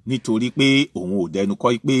nítorí pé òun ò dẹnu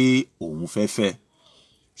kọ́ pé òun fẹ́,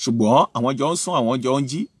 ṣùgbọ́n àwọn jọ ń sùn, àwọn jọ ń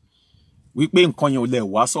jí, wípé nǹkan yẹn ò lè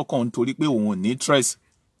wá sọ́kàn nítorí pé òun ò ní stress,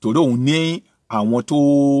 torí òun ní àwọn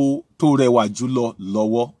tó rẹwà jùlọ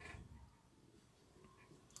lọ́wọ́.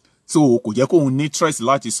 So kò jẹ́ kóun ní stress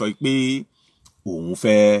láti sọ pé òun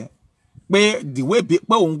fẹ́, pé the way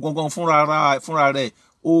pé òun gangan fúnra rẹ̀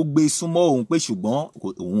ó gbé súnmọ́ òun, pé ṣùgbọ́n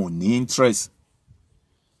òun ò ní interest.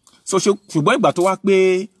 So ṣùgbọ́n ìgbà tó wá pé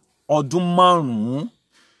ọdún 5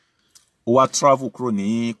 ó wá travel kúrò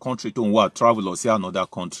ní country tó ń wá, travel lọ sí another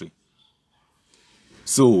country.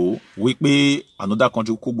 So wípé another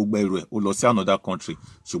country, kó gbogbo ẹrù ẹ̀ ó lọ sí another country,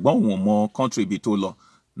 ṣùgbọ́n òun ò mọ country ibi tó lọ.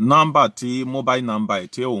 Mobile number ẹ̀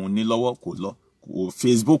tí òun ní lọ́wọ́ kò lọ,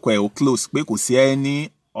 Facebook ẹ̀ ó close, pé kò sí any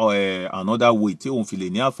another way tí òun fi lè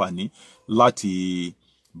ní àǹfààní láti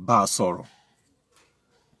bá a sọ̀rọ̀.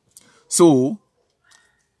 So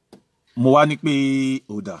mo wá ní pé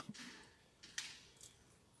ó dà,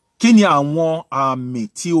 kí ni àwọn àmì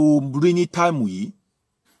tí o rí ní táìmù yìí?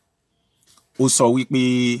 Ó sọ wípé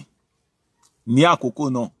ní àkókò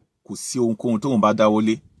náà kò sí ohunkóhun tóun bá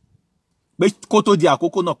dáwọ́lé, pé kó tó di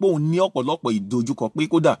àkókò náà pé òun ní ọ̀pọ̀lọpọ̀ ìdojúkọ, pé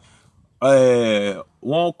kódà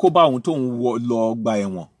wọ́n kó bá òun tóun lọ gba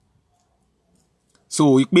ẹ̀wọ̀n. So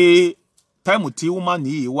pé táìmù tí woman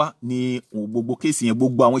yìí wá ní gbogbo kéèsì yẹn,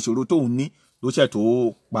 gbogbo àwọn ìṣòro tóun ní ló ṣẹ̀ tó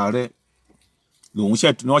parẹ́, lòun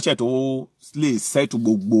ṣẹ̀ tó lè settle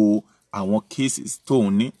gbogbo àwọn cases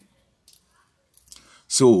tóun ní.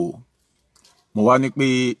 So mo wá ní pé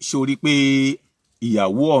ṣé o rí pé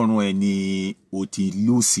ìyàwó ọ̀run ẹ̀ ni ó ti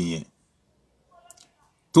lùsì yẹn,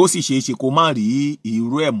 tó sì ṣeé ṣe kó má rí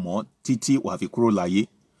irú ẹ̀ mọ́ títí wàá fi kúrò láyé.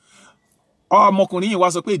 Ọmọkùnrin yìí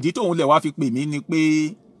wá sọ pé ìdí tóun lẹ̀ wá fi pè mí ni pé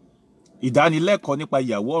ìdánilẹ́kọ̀ọ́ nípa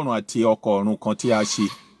ìyàwó ọ̀run àti ọkọ ọ̀run kan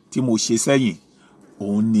tí mo ṣe sẹ́yìn,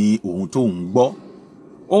 òun ni òun tóun gbọ́.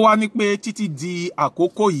 Ó wá ní pé títí di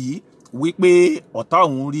àkókò yìí wípé ọ̀tá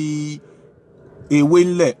òun rí ewé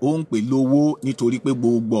ńlẹ̀, ó ń pè lówó nítorí pé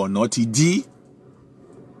gbogbo ọ̀nà ti dí.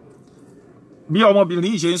 Bí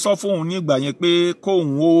ọmọbìnrin yìí ṣe ń sọ fóun nígbà yẹn pé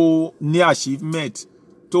kóun ó ní achievement,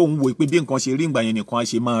 tóun wò pé bí nǹkan ṣe rí ìgbà yẹn nìkan á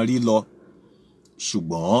ṣe máa rí lọ,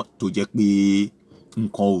 ṣùgbọ́n tó jẹ́ pé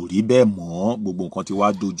nǹkan ò rí bẹ́ẹ̀ mọ́, gbogbo nǹkan ti wá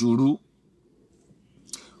dojúrú.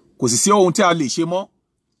 Kò sì sí ohun tí a lè ṣe mọ́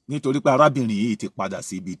nítorí pé arábìnrin yìí ti padà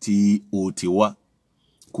sí ibi tí ó ti wá.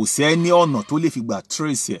 Kò sí ẹni ọ̀nà tó lè fi gbà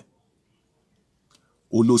trace ẹ̀.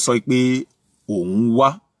 Ó ló sọ pé òun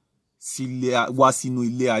wá sínú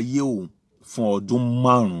ilé ayé òun fún ọdún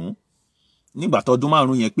 5. Nígbà tó ọdún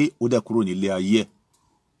 5 yẹn pé ó dẹ̀ kúrò nílé ayé ẹ̀.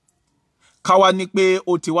 ká wá ní pé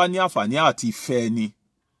ó ti wá ní àǹfààní àti fẹ́ ni,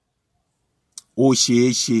 ó ṣeé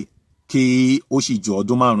ṣe kí ó sì ju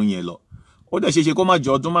ọdún 5 yẹn lọ. Ó dẹ̀ ṣeé ṣe kó má ju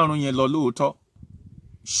ọdún 5 yẹn lọ lóòótọ́,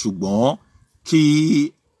 ṣùgbọ́n kí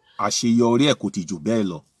àṣeyọrí ẹ̀ kò ti jù bẹ́ẹ̀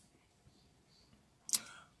lọ.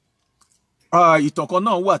 Ìtàn kan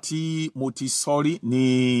náà wà tí mo ti sọ rí ní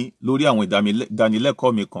lórí àwọn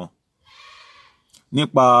ìdánilẹ́kọ̀ọ́ mi kan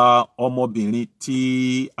nípa ọmọbìnrin tí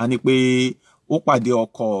a ní pé ó pàdé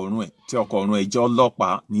ọkọ ọ̀run ẹ̀, tí ọkọ ọ̀run ẹ̀ jẹ́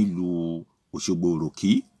ọlọ́pàá nílùú Òṣogbo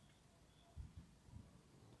Òròkì.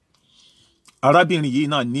 Arábìnrin yìí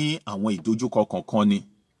náà ní àwọn ìdojúkọ kọ̀ọ̀kan ni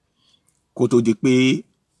kó tó di pé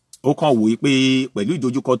ó kàn wòye pé pẹ̀lú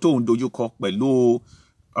ìdojúkọ tóun dojúkọ pẹ̀lú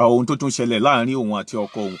ohun tó tún ṣẹlẹ̀ láàrin òun àti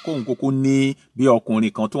ọkọ òun, kóun kúkú ní bí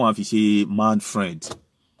ọkùnrin kan tó wọ́n fi ṣe man friend.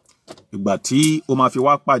 Ìgbà tí ó máa fi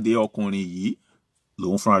wá pàdé ọkùnrin yìí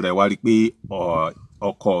lòun fúnra rẹ̀ wá rí pé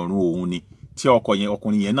ọkọ ọ̀run òun ni, tí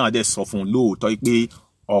ọkùnrin yẹn náà dẹ̀ sọ fún un lóòótọ́ pé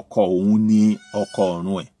ọkọ òun ni ọkọ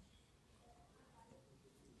ọ̀run ẹ̀.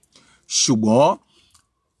 Ṣùgbọ́n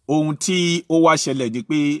ohun tí ó wá ṣẹlẹ̀ ni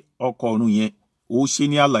pé ọkọ ọ̀run yẹn ó ṣe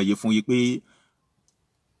ní àlàyé fún yín pé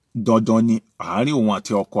dandan ni àárín òun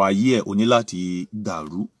àti ọkọ ayé ẹ̀ ó ní láti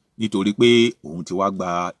dàrú nítorí pé òun ti wá gba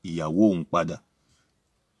ìyàwó òun padà,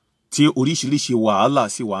 tí oríṣiríṣi wàhálà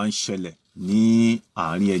sì wá ń ṣẹlẹ̀ ní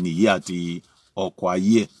àárín ẹni yìí àti ọkọ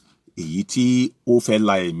ayé ẹ̀, èyí tí ó fẹ́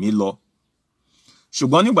la ẹ̀mí lọ.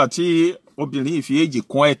 Ṣùgbọ́n nígbà tí obìnrin yìí fi èjì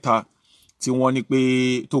kún ẹ̀ta tí wọ́n ní pé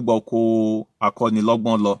tó gbọ́ oko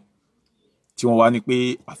akọ́nilọ́gbọ́n lọ, tí wọ́n wá ní pé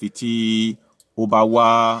àfi tí ó bá wá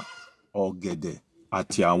ọ̀gẹ̀dẹ̀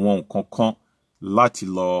àti àwọn nǹkan kan láti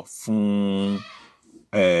lọ fún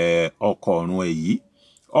ọkọ ọ̀run ẹ̀ yìí.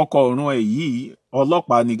 Ọkọ ọ̀run ẹ̀ yìí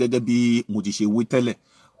ọlọ́pàá ni gẹ́gẹ́ bí mo ti ṣe wí tẹ́lẹ̀,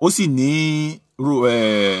 ó sì ní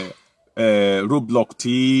roadblock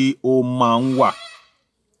tí ó máa ń wà,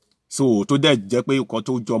 so tó dẹ̀ jẹ́ pé nǹkan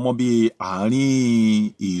tó jọmọ́ bí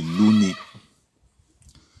àárín ìlú ni.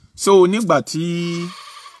 So nígbà tí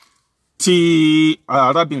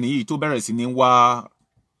arábìnrin yìí tó bẹ̀rẹ̀ sí ní wá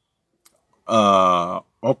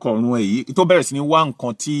ọkọ ọ̀run ẹ̀ yìí, tó bẹ̀rẹ̀ sí ní wá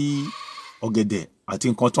nǹkan tí ọ̀gẹ̀dẹ̀ àti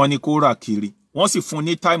nǹkan tó ní kó rà kiri, wọ́n sì fún un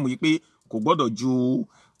ní táìmù yìí pé kò gbọ́dọ̀ ju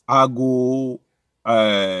aago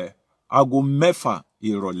 6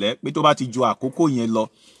 ìrọ̀lẹ́, pé tó bá ti ju àkókò yẹn lọ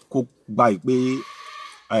kó gbà pé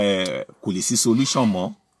kò lè sí solution mọ́.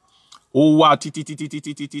 Ó wá títí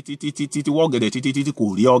wọ́ ọ̀gẹ̀dẹ̀ títí kò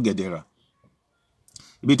rí ọ̀gẹ̀dẹ̀ rà.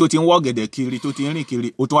 Ibi tó ti ń wọ́ ọ̀gẹ̀dẹ̀ kiri, tó ti ń rìn kiri,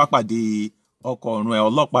 ó tó wá pàdé ọkọ ọ̀run ẹ̀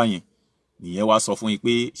ọlọ́pàá yẹn. Nìyẹn wá sọ fún yín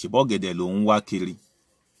pé ṣèbọ̀ ọ̀gẹ̀dẹ̀ lòun wá kiri.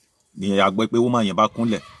 Nìyẹn àgbẹ̀ pé woman yẹn bá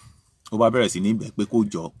kúnlẹ̀, ó bá bẹ̀rẹ̀ sí ní bẹ̀ pé kó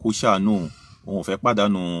jọ kó ṣàánú òun fẹ́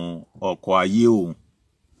pàdánù ọkọ ayé òun.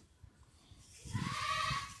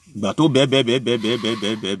 Ìgbà tó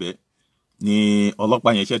bẹ́ẹ̀ ni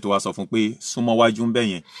ọlọ́pàá yẹn ṣètò wá sọ fún pé súnmọ́ wájú ń bẹ̀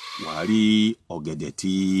yẹn wàá rí ọ̀gẹ̀dẹ̀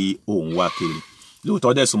tí òun wá kiri.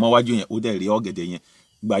 Lóòótọ́ dẹ̀ súnmọ́ wájú yẹn ó dẹ̀ rí ọ̀gẹ̀dẹ̀ yẹn.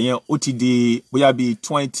 Ìgbà yẹn ó ti di bóyá bíi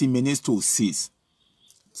 20 minutes to 6.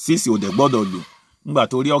 6 ò dẹ̀ gbọ́dọ̀ lù. Nígbà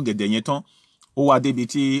tó rí ọ̀gẹ̀dẹ̀ yẹn tán, ó wá débi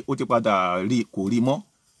tí ó ti padà rí kò rí mọ́.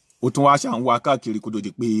 Ó tún wá ṣàn wá káàkiri kó tó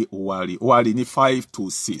di pé ó wá rí ní 5 to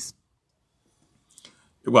 6.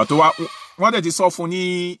 Ìgbà tó wá wọ́n dẹ̀ ti sọ fún ní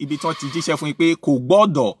ibi tí wọ́n ti jíṣẹ́ fún yín pé kò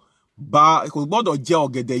gbọ́dọ̀ jẹ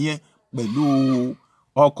ọ̀gẹ̀dẹ̀ yẹn pẹ̀lú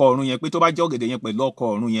ọkọ ọ̀run yẹn, pé tó bá jẹ ọ̀gẹ̀dẹ̀ yẹn pẹ̀lú ọkọ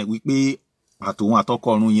ọ̀run yẹn wípé àtòun àtọkọ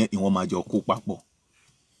ọ̀run yẹn ìwọ̀n máa jọ kó papọ̀.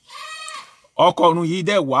 Ọkọ ọ̀run yìí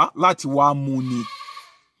dẹ̀ wá láti wá mú ni.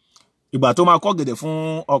 Ìgbà tó máa kó ọ̀gẹ̀dẹ̀ fún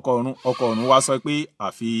ọkọ ọ̀run wá sọ pé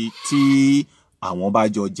àfi tí àwọn bá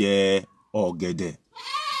jọ jẹ ọ̀gẹ̀dẹ̀.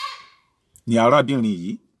 Ni arábìnrin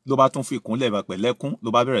yìí ló bá tún fi kúnlẹ̀ pẹ̀lẹ́kún, ló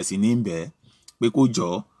bá bẹ̀rẹ̀ sí ní bẹ̀ pé kó jọ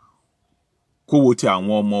kó wo ti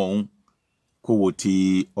àwọn ọmọ òun, kó wo ti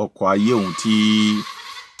ọkọ ayé òun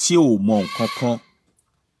tí ò mọ nǹkan kan.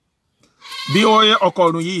 Bí ọkọ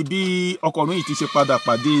ọ̀run yìí ti ṣe padà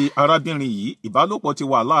pàdé arábìnrin yìí, ìbálòpọ̀ ti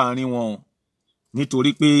wà láàárín wọn,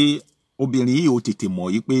 nítorí pé obìnrin yìí ò tètè mọ̀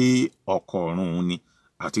yìí pé ọkọ ọ̀run òun ni,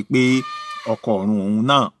 àti pé ọkọ ọ̀run òun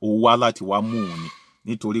náà ó wá láti wá mú òun ni,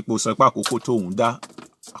 nítorí pé ó sọ pé àkókò tóun dá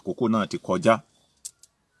àkókò náà ti kọjá.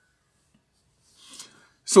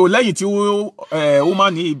 So lẹ́yìn tí ó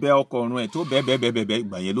máa ní ibẹ̀ ọkọ ọ̀run ẹ̀ tó bẹ́ẹ̀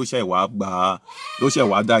ìgbà yẹn ló ṣẹ̀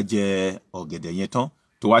wá dájẹ ọ̀gẹ̀dẹ̀ yẹn tán,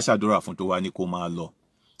 tó wá ṣàdúrà fún, tó wá ní kó máa lọ.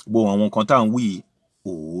 Gbogbo àwọn nǹkan tá à ń wí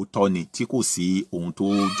òótọ́ ni, tí kò sí ohun tó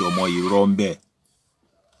jọmọ́ irọ́ ń bẹ.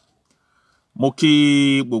 Mo kí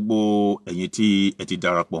gbogbo ẹ̀yin tí ẹ ti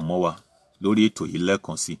darapọ̀ mọ́ wa lórí ètò yìí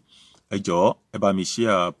lẹ́ẹ̀kan sí. Ẹ jọ̀ọ́ ẹ bá mi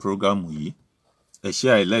share prógámù yìí, ẹ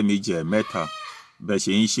share lẹ́ẹ̀mejì ẹ̀mẹ́ta. Bẹ́ẹ̀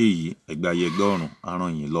ṣe ń ṣe yìí, Ẹ̀gbẹ́ ayé Ẹ̀gbẹ́ ọ̀run á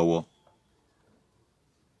ràn yín lọ́wọ́.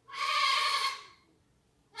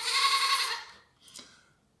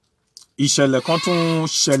 ìṣẹ̀lẹ̀ kan tún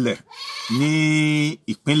ṣẹlẹ̀ ní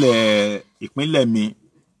ìpínlẹ̀ mi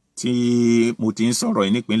tí mo ti ń sọ̀rọ̀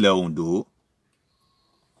yìí nípínlẹ̀ Ondo.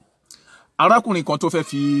 Arákùnrin kan tó fẹ́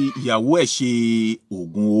fi ìyàwó ẹ̀ ṣe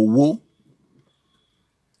oògùn owó.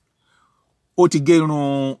 Ó ti gé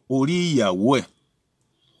irun orí ìyàwó ẹ̀,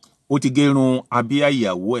 ó ti gé irun abíyá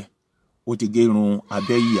ìyàwó ẹ̀, ó ti gé irun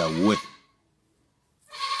abẹ́ ìyàwó ẹ̀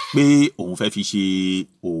pé òun fẹ́ fi ṣe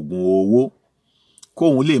oògùn owó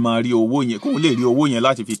kóun lè máa rí owó yẹn, kóun lè rí owó yẹn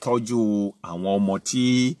láti fi tọ́jú àwọn ọmọ tí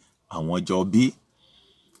àwọn jọ bí.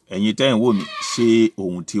 Ẹ̀yin tẹ́ ń wò mí, ṣé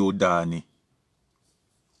ohun tí ó dáa ni?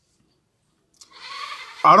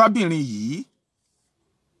 Arábìnrin yìí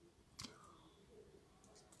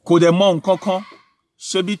kò dẹ̀ mọ nǹkan kan.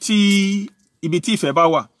 Ṣebí ibi tí ìfẹ́ bá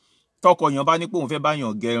wà, tọkọ èèyàn bá ní pé òun fẹ́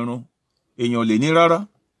báyàn gẹ irun, èèyàn lè ní rárá.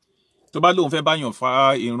 Tó bá lóun fẹ́ báyàn fa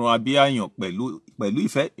irun abíyá èèyàn pẹ̀lú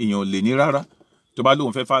ìfẹ́, èèyàn lè ní rárá. Tó bá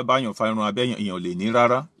lóun fẹ́ báyàn fa irun abẹ́ èèyàn lè ní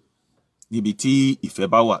rárá. Níbi tí ìfẹ́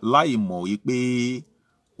bá wà, láì mọ̀ wípé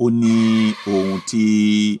ó ní ohun tí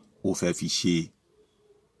ó fẹ́ fi ṣe.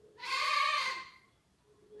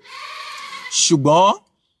 Ṣùgbọ́n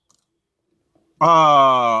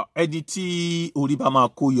ẹni tí orí bá máa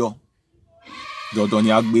kó yọ, dandan ni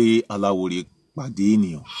a gbé aláwòrè pàdé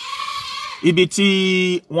ènìyàn. Ibi tí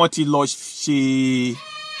wọ́n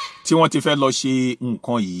ti fẹ́ lọ ṣe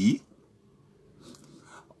nǹkan yìí,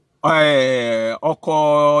 ọkọ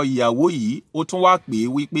ìyàwó yìí ó tún wá pè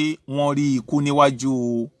wípé wọ́n rí ikú níwájú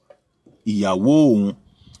ìyàwó òun,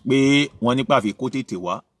 pé wọ́n nípa fi kó tètè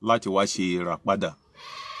wá láti wá ṣe ìràpadà.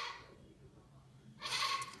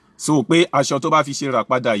 So pé aṣọ tó bá fi ṣe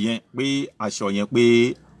ìràpadà yẹn, pé aṣọ yẹn pé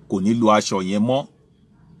kò ní lo aṣọ yẹn mọ́.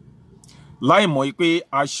 Láì mọ̀ pé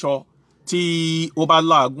aṣọ tí ó bá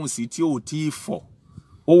láàgùn sí tí ò tí ì fọ̀,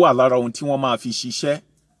 ó wà lára ohun tí wọ́n máa fi ṣiṣẹ́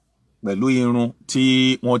pẹ̀lú irun tí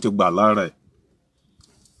wọ́n ti gbà lára ẹ̀.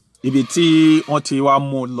 Ibi tí wọ́n ti wá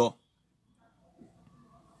mú lọ,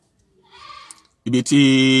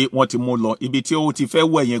 ibi tí ó ti fẹ́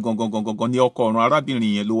wẹ̀ yẹn gangan ní ọkọ ọ̀run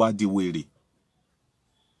arábìnrin yẹn ló wá di wèrè.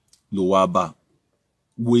 Ló wá bá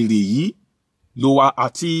wèrè yìí ló wá,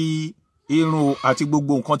 àti irun àti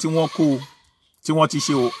gbogbo nǹkan tí wọ́n ti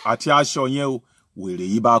ṣe o, àti aṣọ yẹn o, wèrè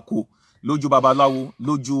yìí bá kó lójú babaláwo,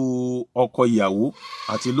 lójú ọkọ ìyàwó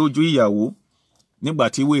àti lójú ìyàwó. Nígbà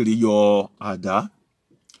tí wèrè yọ àdá,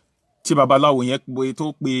 tí babaláwo yẹn tó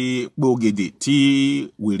pe ògèdè, tí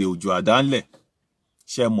wèrè òjò àdá ńlẹ̀.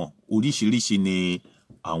 Ṣé mọ̀, oríṣiríṣi ni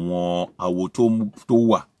àwọn àwo tó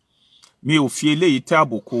wà. Mi ò fi eléyìí tẹ́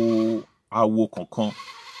àbùkù àwo kankan,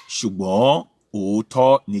 ṣùgbọ́n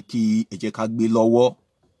òótọ́ ni kí ẹ jẹ́ ká gbé lọ́wọ́.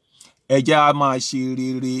 Ẹ jẹ́ á máa ṣe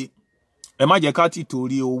rere. Ẹ má jẹ́ ká ti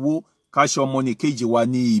torí owó ká ṣe ọmọnìkejì wa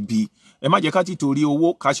ní ibi. Ẹ má jẹ́ ká ti torí owó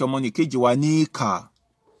ká ṣe ọmọnìkejì wa ní ìkà.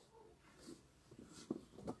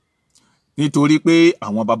 Nítorí pé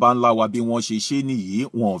àwọn baba ńlá wa bí wọ́n ṣe ṣe nìyí,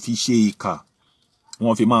 wọn ò fi ṣe ìkà.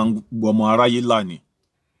 Wọ́n fi máa ń gbọmọ aráyé là ni.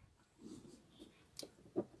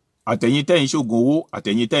 Àtẹ̀yin tẹ́ ń ṣògùn owó,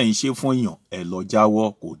 àtẹ̀yin tẹ́ ń ṣe fún èèyàn, ẹ lọ jáwọ́,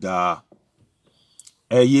 kò dáa.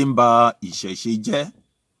 Ẹ yé ń ba ìṣẹ̀ṣe jẹ́.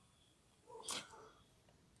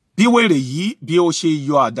 Bí wèrè yìí bí ó ṣe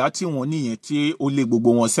yọ àdá tí wọ́n nìyẹn, tí ó lé gbogbo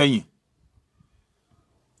wọn sẹ́yìn,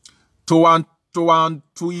 tó wá ń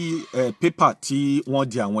tú pépà tí wọ́n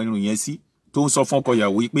di àwọn irun yẹn sí, tó ń sọ fún ọkọ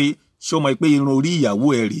ìyàwó pé ṣé o mọ̀ pé irun orí ìyàwó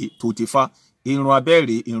ẹ̀ rèé tó ti fá, irun abẹ́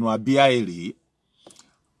rèé, irun abíyá ẹ̀ rèé.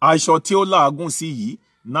 Aṣọ tí ó láàgùn sí yìí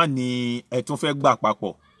náà ni ẹ tún fẹ́ gbà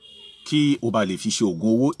papọ̀ kí o bá lè fi ṣe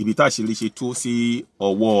oògùn owó. Ibi tá àṣírí ṣe tú sí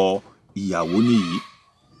ọwọ́ ìyàwó nìyí.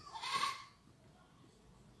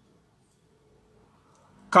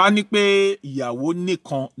 Ká ní pé ìyàwó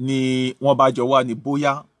nìkan ni wọ́n bá jọ wà ní,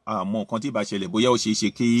 bóyá àmọ́ nǹkan tí ìbá ṣẹlẹ̀, bóyá ó ṣeé ṣe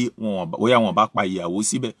kí wọ́n bá pa ìyàwó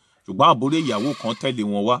síbẹ̀. Ṣùgbọ́n àbúrò ìyàwó kan tẹ̀lé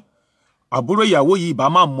wọn wá. Àbúrò ìyàwó yìí bá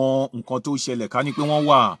má mọ nǹkan tó ṣẹlẹ̀, ká ní pé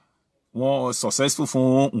wọ́n successful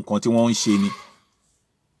fún nǹkan tí wọ́n ń ṣe ni.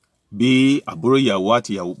 Bí àbúrò ìyàwó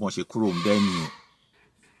àti ìyàwó wọn ṣe kúrò ńbẹ̀ nìyẹn.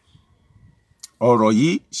 Ọ̀rọ̀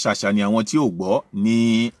yìí ṣàṣà ni àwọn tí ò gbọ́ ní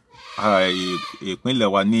ìpínlẹ̀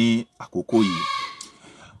wa ní àkókò yìí.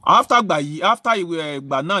 After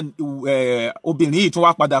ìgbà náà, obìnrin yìí tún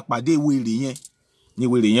wá padà pàdé wèrè yẹn. Ni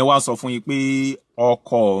wèrè yẹn wá sọ fún yín pé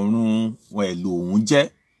ọkọ ọ̀run ẹ̀ lòun jẹ́.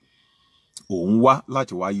 Òun wá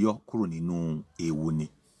láti wá yọ kúrò nínú ewu ni.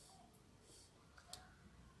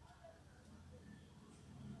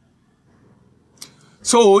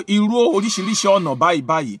 So irú oríṣiríṣi ọ̀nà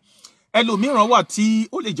báyìí. Ẹlòmíràn wà tí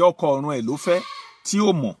ó lè jẹ́ ọkọ ọ̀run ẹ̀ ló fẹ́ tí ó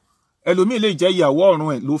mọ̀. Ẹlòmíì lè jẹ́ ìyàwó ọ̀run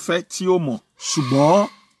ẹ̀ ló fẹ́ tí ó mọ̀. Ṣùgbọ́n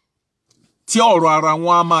tí ọ̀rọ̀ ara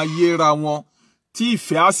wọn á máa yéra wọn, tí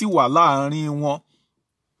ìfẹ́ á sì wà láàárín wọn.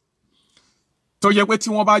 tó jẹ́ pé tí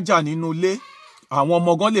wọ́n bá jà nínú ilé àwọn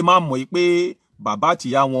ọmọ gan lè má mọ̀ pé bàbá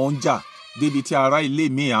àtìyá wọn ń jà débi tí ará ilé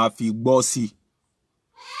míì á fi gbọ́ sí.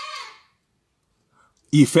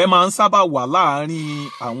 Ìfẹ́ máa ń sábà wà láàárín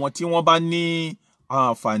àwọn tí wọ́n bá ní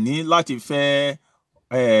àǹfààní láti fẹ́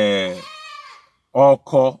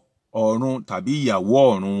ọkọ ọ̀run tàbí ìyàwó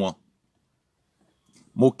ọ̀run wọn.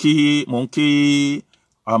 Mo ń kí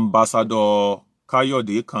ambassador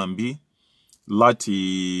Káyọ̀dé Kànbí láti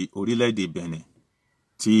orílẹ̀-èdè Benin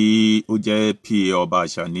tí ó jẹ́ PA ọba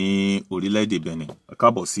àṣà ní orílẹ̀-èdè Benin.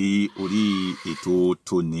 Káàbọ̀ sí orí ètò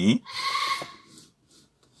tòní.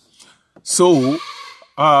 So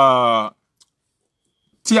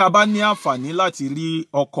tí a bá ní àǹfààní láti rí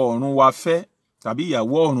ọkọ ọ̀run wa fẹ́ tàbí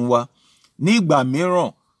ìyàwó ọ̀run wa nígbà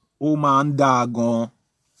mìíràn ó máa ń dáa gan-an,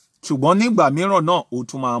 ṣùgbọ́n nígbà mìíràn náà ó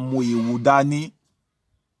tún máa ń mú ewu dání.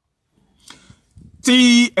 Tí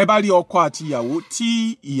ẹ bá rí ọkọ àti ìyàwó tí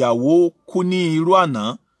ìyàwó kú ní irú àná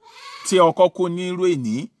tí ọkọ kú ní irú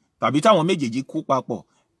èní tàbí táwọn méjèèjì kú papọ̀,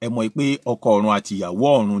 ẹ mọ̀ pé ọkọ ọ̀run àti ìyàwó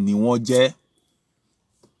ọ̀run ni wọ́n jẹ́,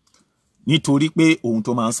 nítorí pé ohun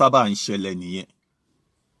tó máa ń sábà ń ṣẹlẹ̀ nìyẹn.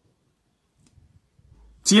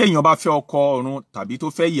 Tí èèyàn bá fẹ́ ọkọ ọ̀run tàbí tó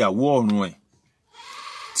fẹ́ ìyàwó ọ̀run ẹ̀,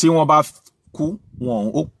 tí wọ́n bá kú wọn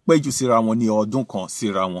ó péjú síra wọn ní ọdún kan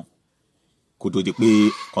síra wọn kó tó di pé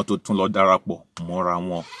kan tó tún lọ darapọ̀ mọ́ra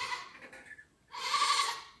wọn.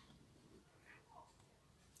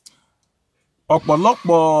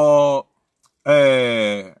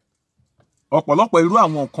 Ọ̀pọ̀lọpọ̀ irú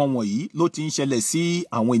àwọn nǹkan wọ̀nyí ló ti ń ṣẹlẹ̀ sí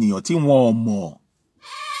àwọn ènìyàn tí wọ́n mọ̀.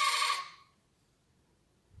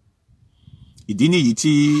 Ìdí nìyí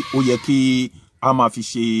tí ó yẹ kí a máa fi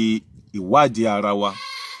ṣe ìwádìí ara wa.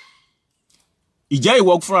 Ìjẹ́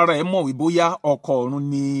ìwọ fúnra rẹ̀ mọ̀ wí bóyá ọkọ ọ̀run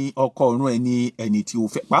ni ọkọ ọ̀run ẹ̀ ni ẹni tí ó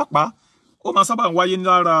fẹ́. Pàápàá ó máa sábà ń wáyé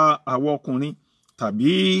lára àwọn ọkùnrin tàbí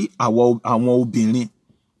àwọn obìnrin.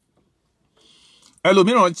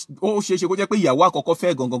 Ẹlòmíràn ó ṣeéṣe kó jẹ́ pé ìyàwó àkọ́kọ́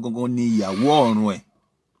fẹ́ gangan ni ìyàwó ọ̀run ẹ̀,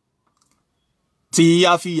 tí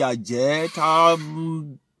a fi yà jẹ́ tá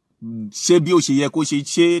ṣe bí ó ṣe yẹ kó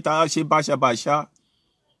ṣe tá ṣe báṣabàṣá,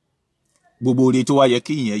 gbogbo oore tó wá yẹ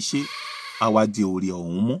kí ìyẹn ṣe á wá di oore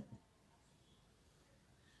ọ̀hún mú.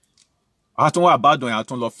 A tún wà bàdàn a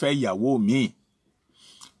tún lọ fẹ́ ìyàwó míì.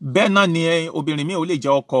 Bẹ́ẹ̀ náà ni obìnrin míì ó lè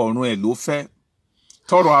jẹ́ ọkọ ọ̀run ẹ̀ ló fẹ́,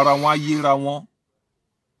 tọrọ ara wọn á yíra wọn,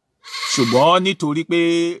 ṣùgbọ́n nítorí pé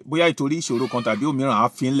bóyá ìtorí ìṣòro kan tàbí òmíràn á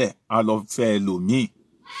fínlẹ̀ á lọ fẹ́ ẹlòmíì,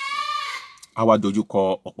 á wá dojúkọ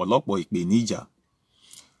ọ̀pọ̀lọpọ̀ ìpèníjà.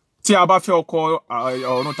 Tí a bá fẹ́ ọkọ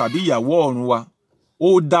ọ̀run tàbí ìyàwó ọ̀run wa, ó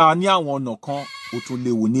dáa ní àwọn ọ̀nà kan, ó tún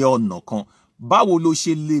léwu ní ọ̀nà kan. Báwo ló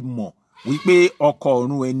ṣe lè mọ̀ wípé ọkọ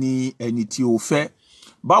ọ̀run ẹni tí o fẹ́?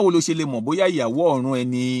 Báwo ló ṣe lè mọ̀ bóyá ìyàwó ọ̀run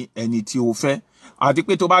ẹni tí o fẹ́? Àti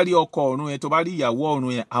pé tó bá rí ọkọ ọ̀run ẹ, tó bá rí ìyàwó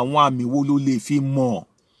ọ̀run ẹ, àwọn àmì wo ló lè fi mọ̀?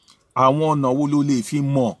 Àwọn ọ̀nà wo ló lè fi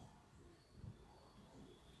mọ̀?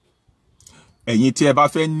 Ẹ̀yin tí ẹ bá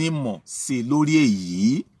fẹ́ nímọ̀ sí lórí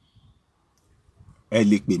èyí, ẹ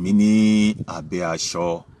lè pè mí ní abẹ́ aṣọ.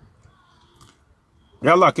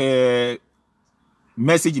 Yálà kẹ́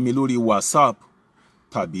mẹ́sẹ̀jì mi lórí WhatsApp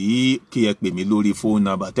tàbí kí ẹ pè mí lórí fóònù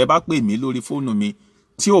nàmbà. Tẹ́ bá pè mí lórí fóònù mi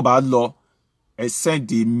tí ò bá lọ, ẹ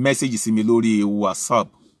sẹ́ndì mẹ́sẹ̀jì sí mi lórí WhatsApp.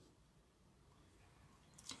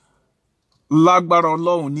 Lágbára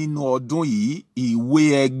Ọlọ́run nínú ọdún yìí, ìwé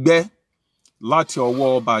ẹgbẹ́ láti ọwọ́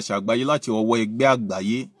ọba àṣà àgbáyé, láti ọwọ́ ẹgbẹ́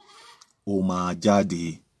àgbáyé ó máa jáde.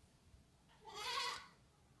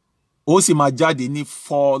 Ó sì máa jáde ní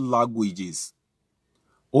 4 languages.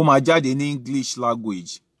 Ó máa jáde ní English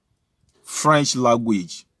language, French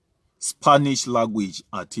language, Spanish language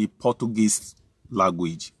àti Portuguese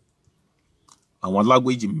language. Àwọn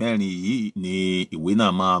language mẹ́rin yìí ni ìwé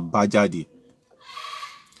náà máa bá jáde.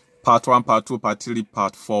 Part 1, Part 2, Part 3,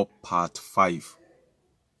 Part 4, Part 5.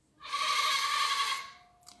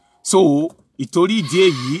 So, ìtorí ìdí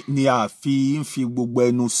èyí ni a fi ń fi gbogbo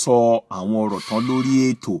ẹnu sọ àwọn ọ̀rọ̀ tán lórí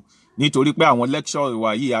ètò. Nítorí pé àwọn lecture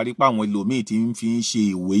wa yìí a rí pé àwọn ẹlòmíì tí ń fi ń ṣe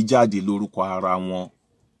ìwé jáde lórúkọ ara wọn.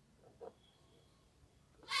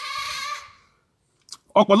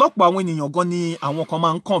 Ọ̀pọ̀lọpọ̀ àwọn ènìyàn gan ni àwọn kan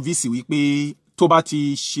máa ń convince wípé tó bá ti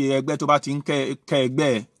ṣe ẹgbẹ́, tó bá ti ń kẹ́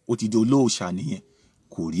ẹgbẹ́, ó ti di olóòṣà nìyẹn.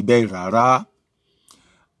 Kò rí bẹ́ẹ̀ rárá.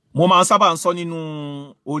 Mo máa ń sábà ń sọ nínú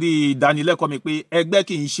orí ìdánilẹ́kọ̀ọ́ mi pé ẹgbẹ́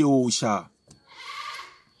kì í ṣe òòṣà.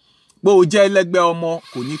 Pé o jẹ́ ẹlẹ́gbẹ́ ọmọ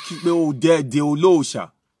kò ní kí pé o di olóòṣà.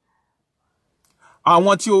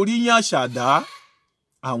 Àwọn tí orí yàn ṣàdá,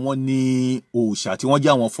 àwọn ni òòṣà tí wọ́n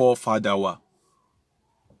jẹ́ àwọn forefather wa.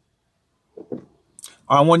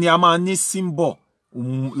 Àwọn ni a máa ní symbol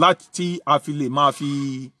láti a fi lè máa fi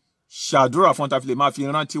ṣàdúrà fún tàfi lè máa fi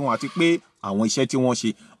rántí wọn àti pé àwọn iṣẹ́ tí wọ́n ṣe.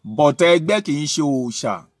 Bọ̀tẹ̀ ẹgbẹ́ kì í ṣe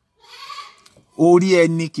òòṣà, orí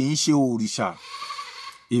ẹni kì í ṣe òrìṣà,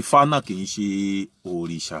 Ifá náà kì í ṣe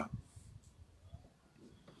òrìṣà.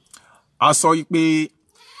 A sọ pé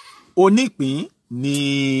onípín ni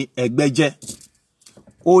ẹgbẹ́ jẹ́,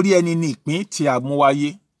 orí ẹni ni ìpín tí a mú wáyé,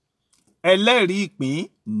 ẹlẹ́rìí ìpín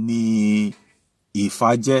ni Ifá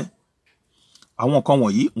jẹ́. Àwọn kan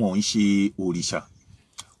wọ̀nyí wọn ń ṣe òrìṣà.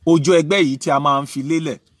 Ọjọ́ ẹgbẹ́ yìí tí a máa ń fi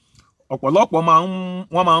lélẹ̀, ọ̀pọ̀lọpọ̀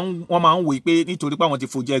wọ́n máa ń wò pé nítorí pé àwọn ti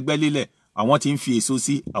fojú ẹgbẹ́ lélẹ̀, àwọn ti ń fi èso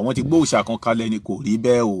sí, àwọn ti gbé òòṣà kan kalẹ̀ ni. Kò rí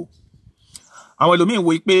bẹ́ẹ̀ o. Àwọn ẹlòmíín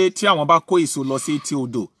wò pé tí àwọn bá kó èso lọ sí etí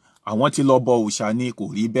odò, àwọn ti lọ bọ òòṣà ni. Kò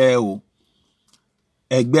rí bẹ́ẹ̀ o.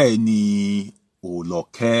 Ẹgbẹ́ ni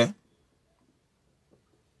òlọ̀kẹ́.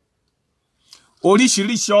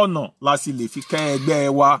 Oríṣiríṣi ọ̀nà la sì lè fi kẹ́ ẹgbẹ́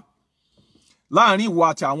wa. Láàárín ìwọ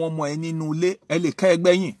àti àwọn ọmọ ẹ nínú ilé, ẹ lè kẹ́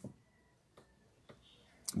ẹgbẹ́ yín.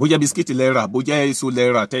 Bó jẹ́ bisikíìtì lẹ rà, bó jẹ́ èso lẹ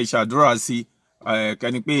rà tẹ́ ìṣàdúrà sí,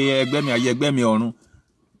 kẹ́ni pé ẹgbẹ́ mi ayé ẹgbẹ́ mi ọ̀run,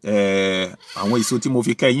 àwọn èso tí mo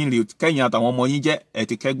fi kẹ́yìn rí, kẹ́yìn àtàwọn ọmọ yín jẹ́, ẹ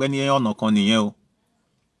ti kẹ́gbẹ́ ní ọ̀nà kan nìyẹn o.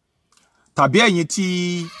 Tàbí ẹ̀yin tí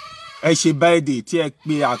ẹ ṣe báyìí tí ẹ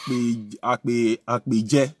pe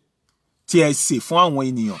àpèjẹ tí ẹ sè fún àwọn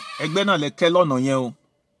ènìyàn, ẹgbẹ́ náà lẹ kẹ́ lọ́nà yẹn o.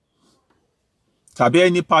 Tàbí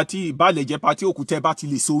ẹni pati ìbálẹ̀ jẹ́ pati òkú tẹ́ bá ti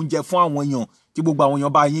lè so oúnjẹ fún àwọn èèyàn tí gbogbo àwọn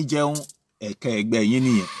èèyàn bá yín jẹun, ẹ̀kẹ́ ẹgbẹ́ yín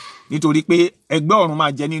nìyẹn. Nítorí pé ẹgbẹ́ ọ̀run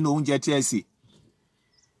máa jẹ nínú oúnjẹ tí ẹ sè.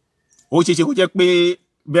 Ó ṣeé ṣe kó jẹ́ pé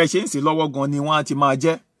bí ẹ ṣe ń sè lọ́wọ́ gan ni wọ́n á ti máa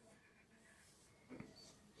jẹ.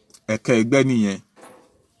 Ẹ̀kẹ́ ẹgbẹ́ nìyẹn.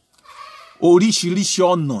 Oríṣiríṣi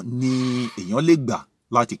ọ̀nà ni èèyàn lè gbà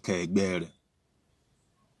láti kẹ́ ẹgbẹ́ rẹ̀.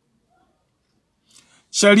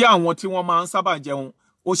 Ṣé rí àwọn tí wọ́n máa ń sábà jẹun,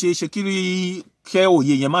 ó ṣeé ṣe kẹ́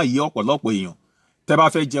òye yẹn máa yí ọ̀pọ̀lọpọ̀ èèyàn. Tẹ́ bá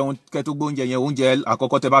fẹ́ jẹun, kẹ́ tó gbé oúnjẹ yẹn, oúnjẹ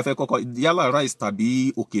àkọ́kọ́ tẹ́ bá fẹ́ kọ́kọ́ yálà rice tàbí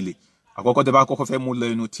òkèlè, àkọ́kọ́ tẹ́ bá kọ́kọ́ fẹ́ mú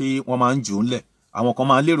lẹ́nu tí wọ́n máa ń jù ú lẹ̀. Àwọn kan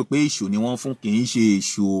máa ń lérò pé èṣù ni wọ́n fún, kì í ṣe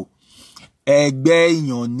èṣù o. Ẹgbẹ́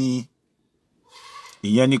èèyàn ni.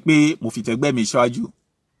 Ìyẹn ni pé mo fi tẹgbẹ́ mi ṣáájú.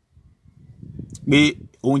 Pé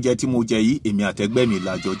oúnjẹ tí mo jẹ yìí, èmi àtẹgbẹ́ mi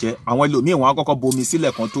làjọ jẹ. Àwọn ẹlòmíì wọ́n á kọ́kọ́ bomi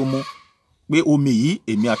sílẹ̀ kan tó mú. Pé omi yìí,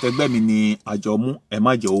 èmi àtẹgbẹ́ mi ni àjọ mú, ẹ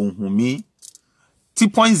má jẹ ohun mi. Tí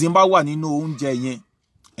poison bá wà nínú oúnjẹ yẹn,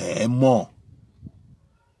 ẹ mọ̀.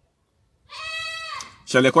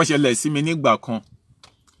 Ṣẹlẹ̀ kan ṣẹlẹ̀ sí mi nígbà kan.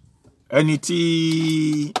 Ẹni tí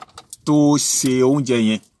tó ṣe oúnjẹ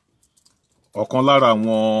yẹn, ọ̀kan lára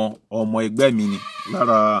àwọn ọmọ ẹgbẹ́ mi ni,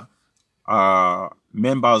 lára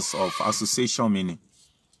members of association mi ni.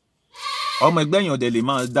 Ọmọ ẹgbẹ́ yẹn dẹ̀ lè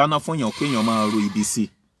máa dáná fún yàn kéèyàn máa ro ibi sí.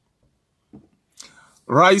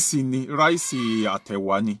 Ráìsì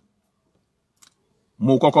àtẹ̀wá ni.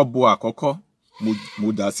 Mo kọ́kọ́ bo àkọ́kọ́,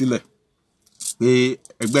 mo dà sílẹ̀ pé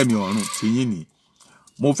ẹgbẹ́ mi ọ̀run ti yín ni.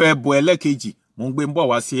 Mo fẹ́ bo ẹlẹ́kejì, mo ń gbé ń bọ̀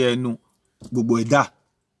wá sí ẹnu, gbogbo ẹ̀dá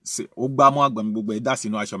ó gbá mọ́ àgbà mi, gbogbo ẹ̀dá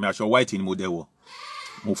sínú aṣọ mi, aṣọ white ni mo dẹ̀ wọ̀.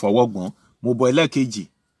 Mo fọwọ́ gbọ́n, mo bọ ẹlẹ́kejì,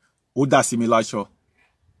 ó dà sí mi láṣọ.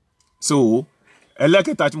 So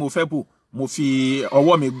ẹlẹ́kẹta tí mo fẹ́ bò, mo fi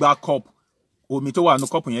ọwọ́ mi gbá cup, omi tó wà nínú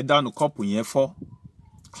cup yẹn dànù, cup yẹn fọ́.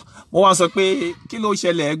 Mo wá sọ pé kí ló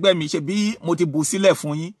ṣẹlẹ̀ ẹgbẹ́ mi, ṣe bí mo ti bù sílẹ̀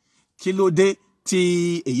fún yín, kí ló dé tí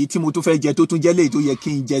èyí tí mo tún fẹ́ jẹ tó tún jẹ́ léyìí tó yẹ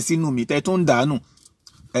kí n jẹ sínú mi tẹ́ tún ń dànù,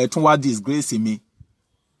 ẹ tún wá disgrace mi,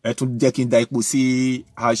 ẹ tún jẹ́ kí n da epo sí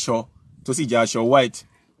aṣọ tó sì jẹ́ aṣọ white.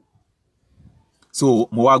 So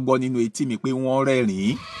mo wá gbọ́ nínú etí mi pé wọ́n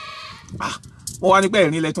rẹ́rìn-ín. Mo wá ní pé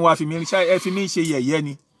ẹ̀rín lẹ tún wá fi mí ṣe yẹ̀yẹ́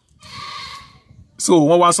ni. So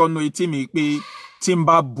wọ́n wá sọ nínú etí mi pé tí n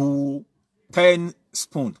bá bu 10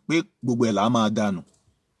 spoon pé gbogbo ẹ̀ là máa dànù.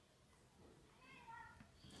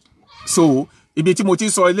 So ibi tí mo ti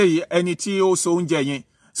sọ eléyìí, ẹni tí ó so oúnjẹ yẹn,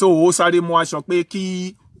 so ó sáré mú aṣọ pé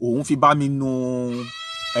kí òun fi bá mi nu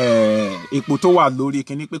epo tó wà lórí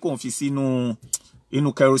kinní, pé kóun fi sínú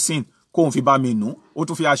inú kerosene, kóun fi bá mi nù. Ó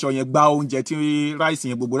tún fi aṣọ yẹn gbá oúnjẹ tí ráìsì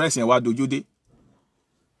yẹn, gbogbo ráìsì yẹn wá dojú dé.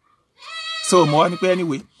 So mo wá ní pé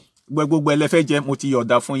anyway, gbogbo ẹlẹ́fẹ́ jẹ, mo ti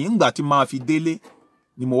yọ̀ọ̀dà fún yín. Nígbà tí máa fi délé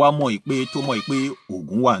ni mo wá mọ̀ pé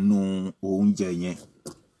ògùn wà nù oúnjẹ yẹn.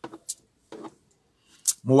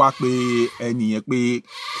 Mo wá pe ẹni yẹn pé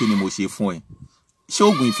kí ni mo ṣe fún ẹ? Ṣé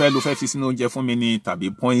ògùn ìfẹ́ ló fẹ́ fi sínú oúnjẹ fún mi ni tàbí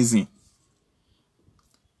poison?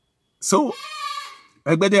 So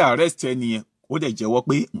ẹgbẹ́ dẹ̀ arrest ẹni yẹn, ó dẹ̀ jẹ́wọ́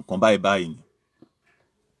pé nǹkan báyìí ni.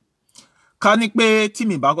 Ká ní pé tí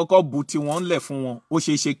mi bá kọ́kọ́ bu tí wọ́n ń lẹ̀ fún wọn, ó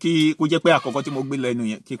ṣeé ṣe kó jẹ́ pé àkọ́kọ́ tí mo gbé lẹ́nu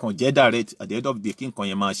yẹn kí kan jẹ́ direct, at the end of the day kí nǹkan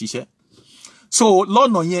yẹn máa ṣiṣẹ́. So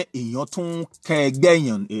lọ́nà yẹn èèyàn tún kẹ́ ẹgbẹ́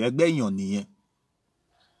èèyàn nìyẹn.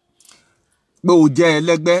 Pé o jẹ́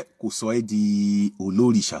ẹlẹ́gbẹ́ kò sọ ẹ́ di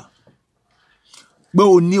olórìṣà. pé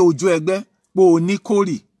o ní ojú ẹgbẹ́, pé o ní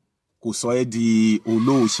kórì, kò sọ ẹ́ di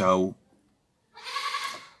olóòṣà o.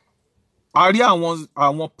 A rí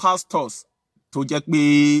àwọn pastors tó jẹ́ pé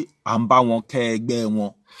à ń bá wọn kẹ́ ẹgbẹ́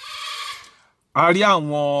wọn. A rí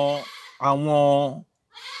àwọn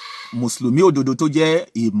mùsùlùmí òdodo tó jẹ́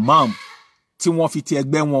imam tí wọ́n fi ti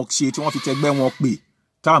ẹgbẹ́ wọn ṣe, tí wọ́n fi ti ẹgbẹ́ wọn pè,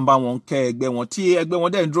 tá à ń bá wọn kẹ́ ẹgbẹ́ wọn, tí ẹgbẹ́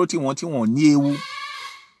wọn dẹ̀ ń dúró tí wọ́n ní ewu.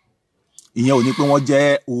 Ìyẹn ò ní pé wọ́n jẹ́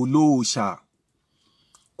olóòṣà,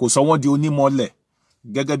 kò sọ wọ́n di onímọ̀lẹ̀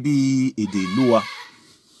gẹ́gẹ́ bí èdè ìlú wa.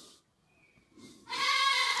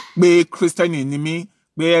 Pé Christian ni mí,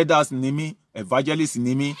 pé elders ni mí, evangelist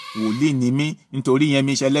ni mí, wòlíì ni mí, nítorí yẹn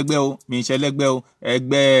mi ṣẹlẹ́gbẹ́ o,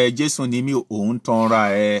 ẹgbẹ́ Jésù ni mí, òun tanra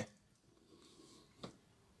ẹ.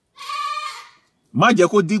 Má jẹ́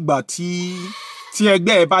kó dìgbà tí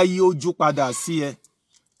ẹgbẹ́ ẹ bá yí ojú padà sí ẹ,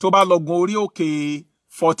 tó bá lọ gun orí òkè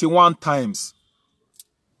 41 times.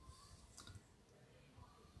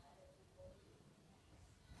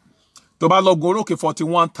 Tó bá lọ gun orí òkè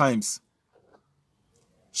 41 times,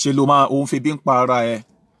 ṣe ló máa òun fi bí ń pa ara ẹ.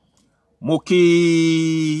 Mo kí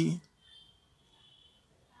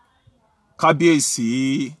kábíyèsí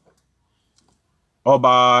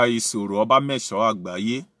ọba ìṣòro, ọba mẹ́ṣọ́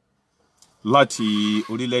àgbáyé láti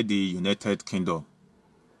orílẹ̀-èdè United Kingdom.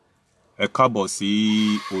 Ẹ káàbọ̀ sí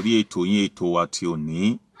orí ètò yín, ètò wa tí òní,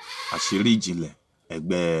 àṣírí ìjìnlẹ̀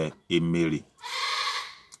ẹgbẹ́ Emere.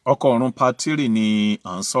 Ọkọ ọ̀run patiri ni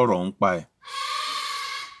à ń sọ̀rọ̀ ń pa ẹ̀.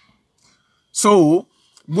 So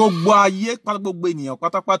gbogbo ayé, gbogbo ènìyàn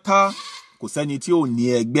pátápátá, kò sẹ́ni tí ò ní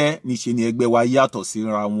ẹgbẹ́, níṣe ni ẹgbẹ́ wa yàtọ̀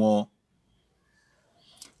síra wọn.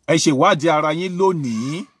 Ẹ ṣèwádìí ara yín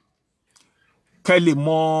lónìí kẹ́ lè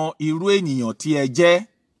mọ irú ènìyàn tí ẹ jẹ́.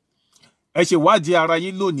 Ẹ ṣèwádìí ara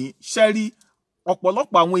yín lónìí. Ṣé rí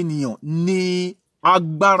ọ̀pọ̀lọpọ̀ àwọn ènìyàn ní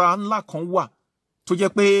agbára ńlá kan wà tó jẹ́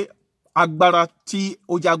pé agbára tí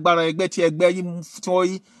ó jẹ́ agbára ẹgbẹ́ tí ẹgbẹ́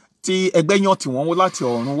yàn tí wọ́n láti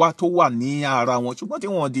ọ̀run wá tó wà ní ara wọn, ṣùgbọ́n tí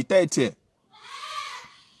wọ́n di tẹ́ẹ̀tẹ̀.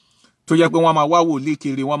 Tó jẹ́ pé wọ́n máa wá wòlíì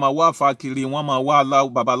kiri, wọ́n máa wá àfà kiri, wọ́n máa wá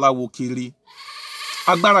babaláwo kiri.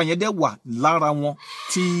 Agbára yẹn dẹ̀ wà lára wọn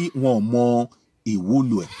tí wọ́n mọ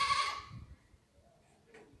ìwúlò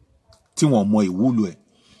ẹ̀.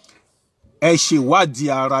 Ẹ ṣèwádìí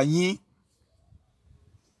ara yín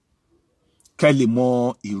kẹ́ lè mọ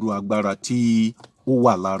irú agbára tí ó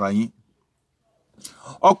wà lára yín.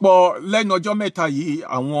 Ọ̀pọ̀ lẹ́nu ọjọ́ mẹ́ta yìí,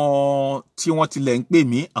 àwọn tí wọ́n tilẹ̀ ń pè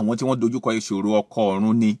mí, àwọn tí wọ́n dojúkọ ìṣòro ọkọ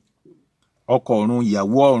ọ̀run ni, ọkọ ọ̀run,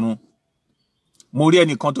 ìyàwó ọ̀run. Mo rí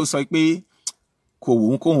ẹnìkan tó sọ pé kò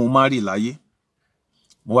wù kóhun má rì láyé.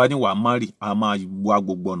 Mo wá ní wàá má rì, a máa wá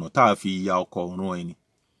gbogbo ọ̀nà tá a fi ya ọkọ ọ̀run ẹni.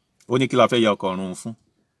 Ó ní kí la fẹ́ ya ọkọ ọ̀run fún?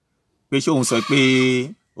 Pé ṣé òun sọ pé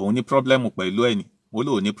òun ní problem pẹ̀lú ẹ̀ ni? Mo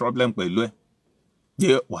lóò ní problem pẹ̀lú ẹ̀.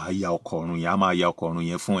 Jẹ́ wàá ya ọkọ ọ̀run yẹn, a máa ya ọkọ ọ̀run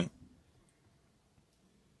yẹn fún ẹ.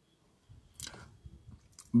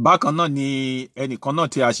 Bákan náà ni ẹnìkan náà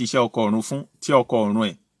tí a ṣiṣẹ́ ọkọ ọ̀run fún, tí ọkọ ọ̀run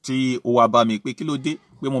ẹ̀ tí ó wá bá mi pé kí ló dé,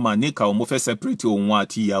 pé mo máa níkà òun, mo fẹ́ separate òun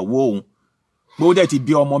àti ìyàwó òun, pé ó dẹ̀ ti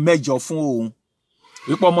bí ọmọ 9 fún òun,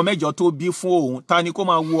 wípé ọmọ 9 tó bí fún òun, ta ni kó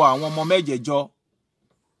máa wo àwọn ọmọ 9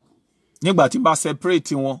 nígbà tí bá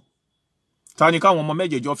separate wọn, ta ni káwọn ọmọ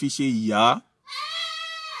 9 fi ṣe ìyá.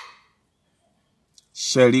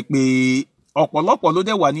 Ṣe rí pé ọ̀pọ̀lọpọ̀ ló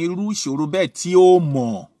dẹ̀ wà ní irú ìṣòro bẹ́ẹ̀ tí ó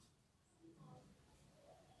mọ̀.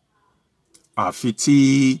 Àfi tí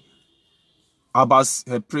a bá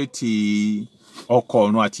separate ọkọ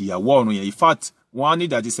ọ̀run àti ìyàwó ọ̀run yẹn. In fact, wọ́n á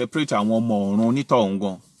need àti separate àwọn ọmọ ọ̀run onítọ̀hún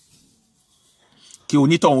gan, kí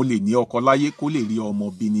onítọ̀hún lè ní ọkọ láyé, kó lè rí ọmọ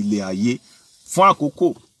bí nílé ayé fún àkókò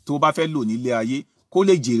tó bá fẹ́ lò nílé ayé, kó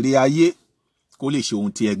lè jèrè ayé, kó lè ṣe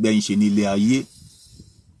ohun tí ẹgbẹ́ ń ṣe nílé ayé.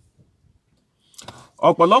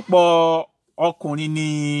 Ọ̀pọ̀lọpọ̀ ọkùnrin ni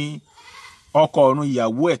ọkọ ọ̀run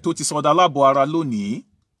ìyàwó ẹ̀ tó ti sọdá lábọ̀ ara lónìí.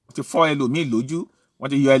 Wọ́n ti fọ́ ẹlòmíì lójú, wọ́n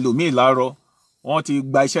ti yọ ẹlòmíì láàárọ̀, wọ́n ti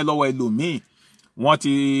gba iṣẹ́ lọ́wọ́ ẹlòmíì,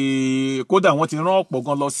 kódà wọ́n ti rán ọ̀pọ̀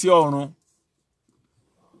gan lọ sí ọ̀run,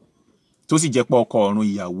 tó sì jẹ́ pé ọkọ ọ̀run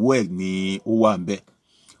ìyàwó ẹ̀ ni ó wà ń bẹ̀.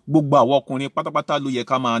 Gbogbo àwọn ọkùnrin pátápátá ló yẹ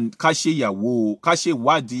ká ṣe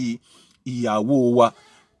ìwádìí ìyàwó wa.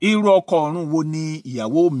 Irú ọkọ ọ̀run wo ni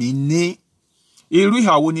ìyàwó mi ní? Irú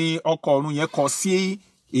ìhàwó ni ọkọ ọ̀run yẹn kọ sí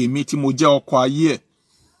èmi tí mo jẹ́ ọkọ ayé ẹ̀?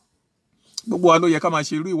 Gbogbo wa ló yẹ ká máa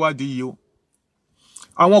ṣe irú ìwádìí yìí o.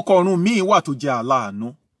 Àwọn ọkọ ọ̀run míì wà tó jẹ́ aláàánú,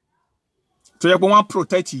 tó yẹ pé wọ́n á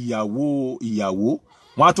protect ìyàwó,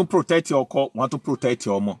 wọ́n á tún protect ọkọ, wọ́n á tún protect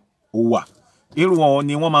ọmọ. Ó wà. Irú wọn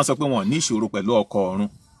ni wọ́n máa sọ pé wọ́n ní ìṣòro pẹ̀lú ọkọ ọ̀run.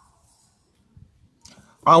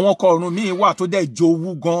 Àwọn ọkọ ọ̀run míì wà tó dẹ̀ jowú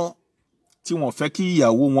gan, tí wọ́n fẹ́ kí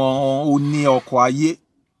ìyàwó wọn ó ní ọkọ ayé.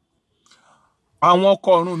 àwọn ọkọ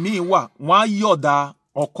ọ̀run míì wà wọ́n á yọ̀ọ̀da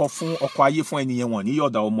ọkọ fún ọkọ ayé fún ẹnìyẹn, wọ́n ní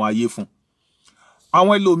yọ̀ọ̀da ọmọ ayé fún.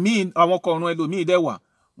 Àwọn ọkọ ọ̀run ẹlòmíì dẹ̀ wà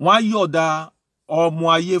wọ́n á yọ̀ọ̀da ọmọ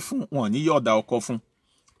ayé fún, wọ́n ní yọ̀ọ̀da ọkọ fún.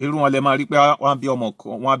 Irú wọn lẹ máa rí pé wọ́n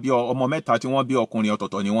bí ọmọ mẹ́ta tí wọ́n bí ọkùnrin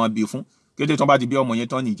ọ̀tọ̀ọ̀tọ̀ ni wọ́n bí fún. Kété tí wọ́n bá ti bí ọmọ yẹn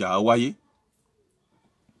tán ní ìjà wáyé.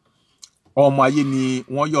 Ọmọ ayé ni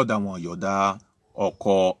wọ́n yọ̀ọ̀da, wọn yọ̀ọ̀da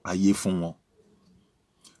ọkọ ayé fún wọn.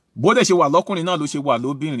 Bó dẹ̀ ṣe wà lọ́kùnrin náà ló ṣe wà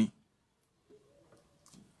lóbìnrin.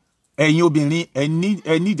 Ẹ̀yin obìnrin ẹ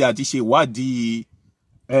nídìí àti ṣe ìwádìí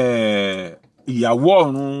ìyàwó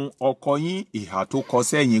ọ̀run ọkọ yín, ìhà tó kọ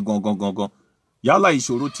sẹ́yìn gangan. Yálà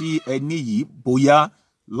ìṣòro tí ẹ ní yìí bóyá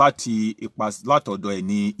látọ̀dọ̀ ẹ̀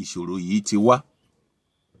ní ìṣòro yìí ti wá.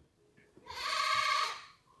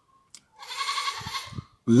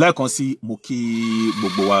 Lẹ́ẹ̀kan sí mo kí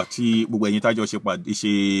gbogbo wa tí gbogbo ẹ̀yin tájọ ṣe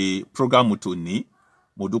prógámù tòní.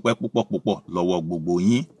 Mo dúpẹ́ púpọ̀ lọ́wọ́ gbogbo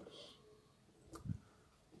yín.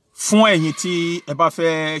 Fún ẹ̀yin tí ẹ bá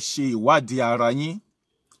fẹ́ ṣe ìwádìí ara yín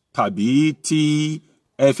tàbí tí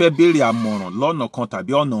ẹ fẹ́ béèrè àmọ̀ràn lọ́nà kan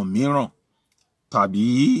tàbí ọ̀nà mìíràn, tàbí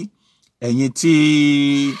ẹ̀yin tí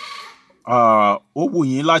ó wù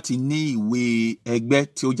yín láti ní ìwé ẹgbẹ́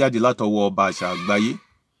tí ó jáde látọwọ́ ọba àṣà àgbáyé,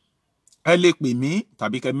 ẹ lè pè mí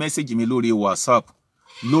tàbí kẹ́ mẹ́sẹ̀jì mi lórí WhatsApp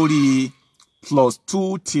lórí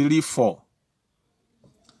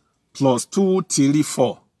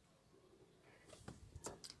 +234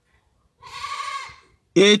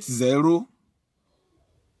 80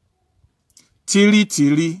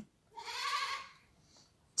 33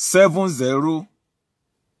 70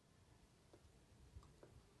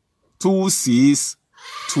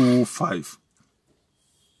 2625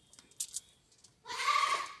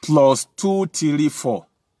 +234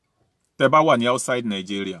 tẹ́ bá wà ní outside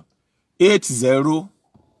Nigeria 80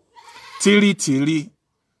 33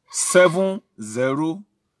 70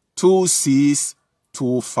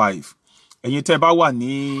 2625. Ẹ̀yin tẹ́ bá wà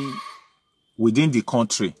ní within the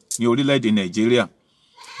country ní orílẹ̀-èdè Nigeria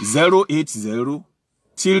 080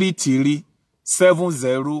 33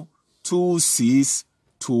 70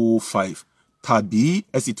 2625, tàbí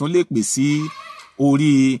ẹ sì tún lè pè sí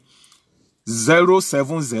orí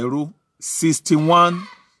 070 61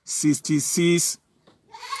 66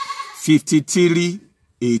 53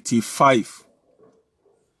 85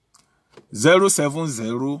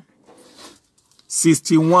 070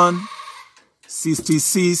 61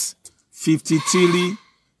 66 53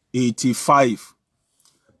 85,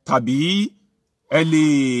 tàbí ẹ lè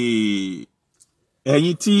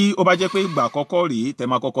ẹ̀yin tí ó bá jẹ́ pé ìgbà àkọ́kọ́ rèé tẹ́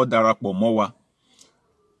máa kọ́kọ́ darapọ̀ mọ́ wa,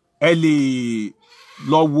 ẹ lè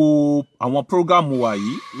lọ wo àwọn prógámù wa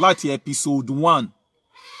yìí láti episode 1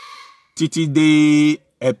 títí dé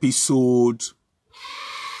episode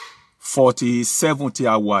 47 tí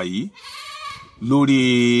a wà yìí lórí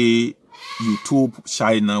YouTube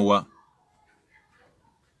channel wa.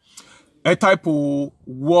 Ẹ type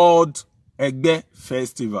World Egbe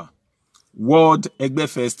Festival, World Egbe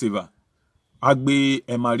Festival. A gbé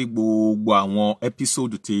ẹ máa rí gbogbo àwọn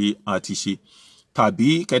episode tí a ti ṣe,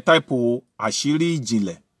 tàbí kẹ́ type Asiri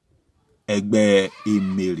Ijinle Egbe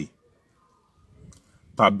Emere,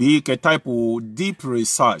 tàbí kẹ́ type Deep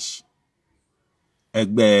Research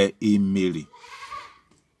Egbe Emere,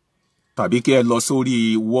 tàbí kẹ́ ẹ lọ sórí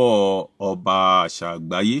wọ́ ọba àṣà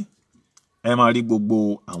àgbáyé. Ẹ máa rí gbogbo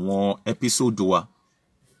àwọn episode wa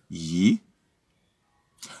yìí.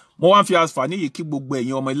 Mo wá ń fi àǹfààní yìí kí gbogbo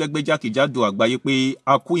ẹ̀yin ọmọ ẹlẹ́gbẹ́ jákèjádò àgbáyé pé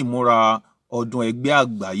a kú ìmúra ọdún ẹgbẹ́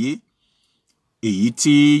àgbáyé, èyí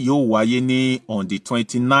tí yóò wáyé ní on the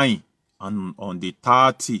 29 and on the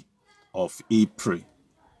 30 of April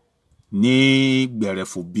ní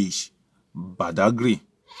Gbẹ̀rẹ̀fù Beach, Badagry,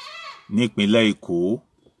 nípínlẹ̀ Èkó.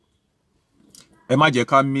 Ẹ má jẹ́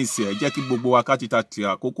ká miss ẹ, jẹ́ kí gbogbo wa ká ti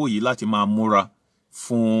àkókò yìí láti máa múra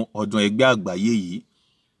fún ọdún ẹgbẹ́ àgbáyé yìí.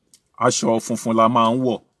 Aṣọ funfun la máa ń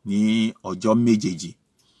wọ̀ ní ọjọ́ méjèèjì.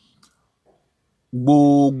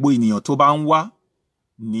 Gbogbo ènìyàn tó bá ń wá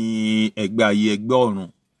ní ẹgbẹ́ ayé ẹgbẹ́ ọ̀run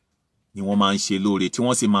ni wọ́n máa ń ṣe lóore tí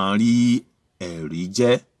wọ́n sì máa ń rí ẹ̀rí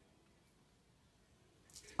jẹ́.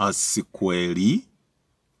 Àsìkò ẹ̀rí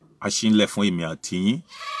aṣínlẹ̀ fún èmi àti yín.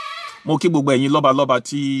 Mo kí gbogbo ẹ̀yin lọ́balọ́ba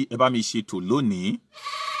tí ẹ bá mi ṣètò lónìí.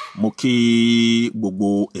 Mo kí gbogbo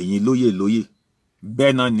ẹ̀yin lóyè.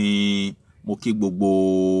 Bẹ́ẹ̀ náà ni mo kí gbogbo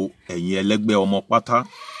ẹ̀yin ẹlẹ́gbẹ́ ọmọ pátá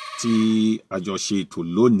tí a jọ ṣe ètò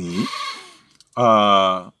lónìí.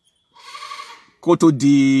 Kó tó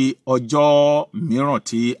di ọjọ́ mìíràn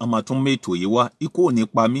tí a máa tún mẹ́tò yìí wá, ikú ò ní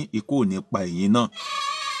pa mí, ikú ò ní pa ẹ̀yin náà.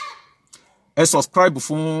 Ẹ subscribe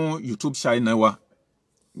fún YouTube channel wa.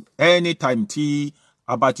 Anytime tí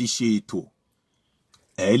a bá ti ṣe ètò,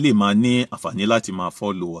 ẹ lè máa ní àǹfààní láti máa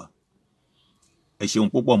follow wa. ẹ ṣeun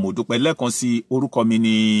púpọ̀ mo dúpẹ́ lẹ́ẹ̀kan sí orúkọ mi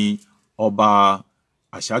ní ọba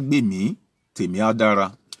àṣàgbèmí tèmi adára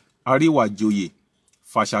àríwájòyè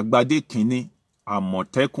fàṣàgbádé kínní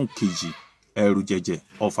àmọ̀tẹ́kùn kejì ẹrù jẹjẹ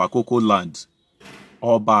ọ̀fà kókó land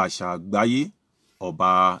ọba àṣà àgbáyé ọba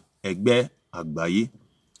ẹgbẹ́ àgbáyé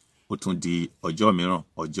ó tún di ọjọ́ mìíràn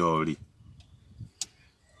ọjọ́ rí.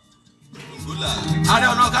 Ààrẹ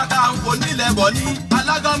Ọ̀nà Kakanfò nílẹ̀ bọ̀ ní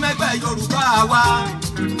alágọ́mẹ́gbẹ́ Yorùbá wa.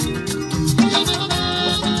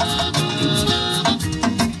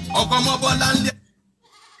 ọkọ̀ ọmọ Bọ́lá ń lé.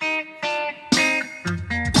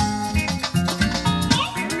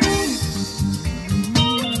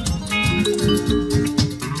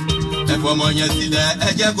 ẹ fọmọ yẹn sílẹ̀ ẹ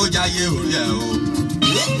jẹ́ kó jayé orí ẹ̀ o.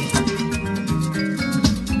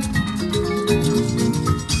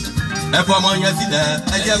 ẹ fọmọ yẹn sílẹ̀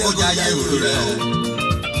ẹ jẹ́ kó jayé orí rẹ̀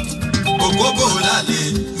o. òkókó lálẹ́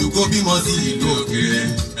yòókó bímọ sí ìlú òkèèrè.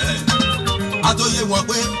 àtòyé wọn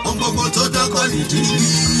pé ohun gbogbo tó dọ́kọ̀ nìdírí.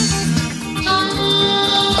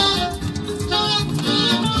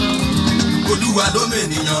 Olúwa ló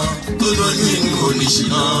mènìyàn tó lóyún inú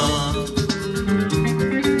oníṣìná.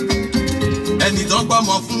 ẹni tó ń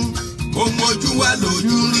pamọ́ fún ohun ojú wa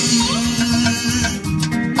lójú rí.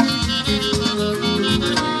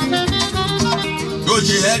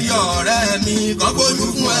 lóye ẹ̀rí ọ̀rẹ́ mi kan bójú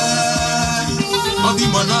fún ẹ. wọ́n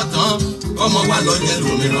bímọ náà tán ọmọ wa lọ jẹ́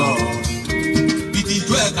lómìíràn.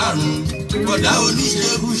 ìtìjú ẹ̀ karùn-ún kódà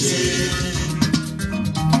oníṣekúṣe.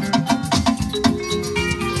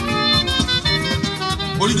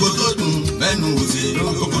 oríko tó dùn mẹ́nu òsè ló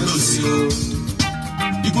ń gbogbo ló sí o.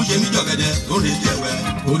 ikú ṣe mí jọ̀gẹ̀dẹ̀ tó ń retí ẹ̀wẹ̀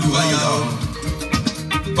olúwayá o.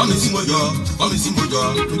 kọ́mi sí mo jọ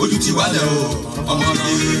ojú ti wálẹ̀ o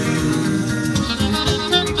ọmọdé.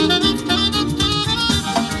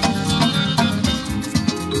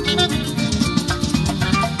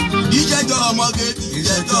 ìjẹ́jọ́ ọmọge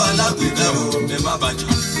ìjẹ́jọ́ alágbèbẹ́ o ẹ má bàjẹ́.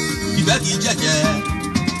 ìfẹ́ kì í jẹ́jẹ́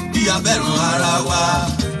bí abẹ́rùn ara wa.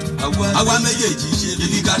 àwa méjèèjì ṣe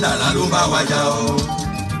bíbí kádàrá ló bá wa jà o.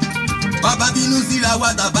 bàbá bínú síra wa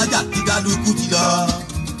tàbájà tí kálukú ti lọ.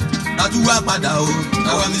 látúwá padà o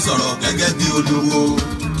káwa mi sọ̀rọ̀ gẹ́gẹ́ bí olówó.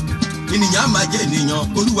 ènìyàn máa jẹ́ ènìyàn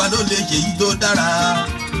olúwa ló lè ṣe yí tó dára.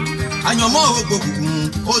 àyànmọ́ ògbókùnkùn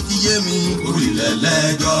ó ti yé mi orílẹ̀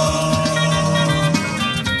lẹ́jọ́.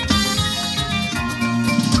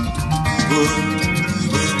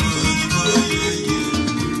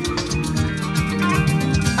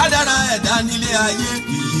 Adára ẹ̀dá nílé ayé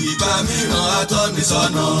ìgbà mìíràn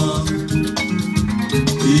atọ́nisọ́nà.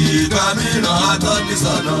 ìgbà mìíràn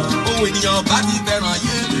atọ́nisọ́nà. ohun ènìyàn bá ti fẹ́ràn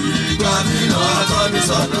yé ìgbà mìíràn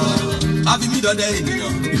atọ́nisọ́nà. àfimídọ́dẹ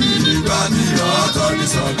ènìyàn ìgbà mìíràn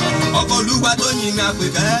atọ́nisọ́nà. ọkọ̀ olúwa tó yin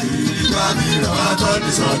àpèkẹ́ ìgbà mìíràn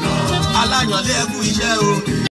atọ́nisọ́nà. aláyànlé ẹkú iṣẹ́ o.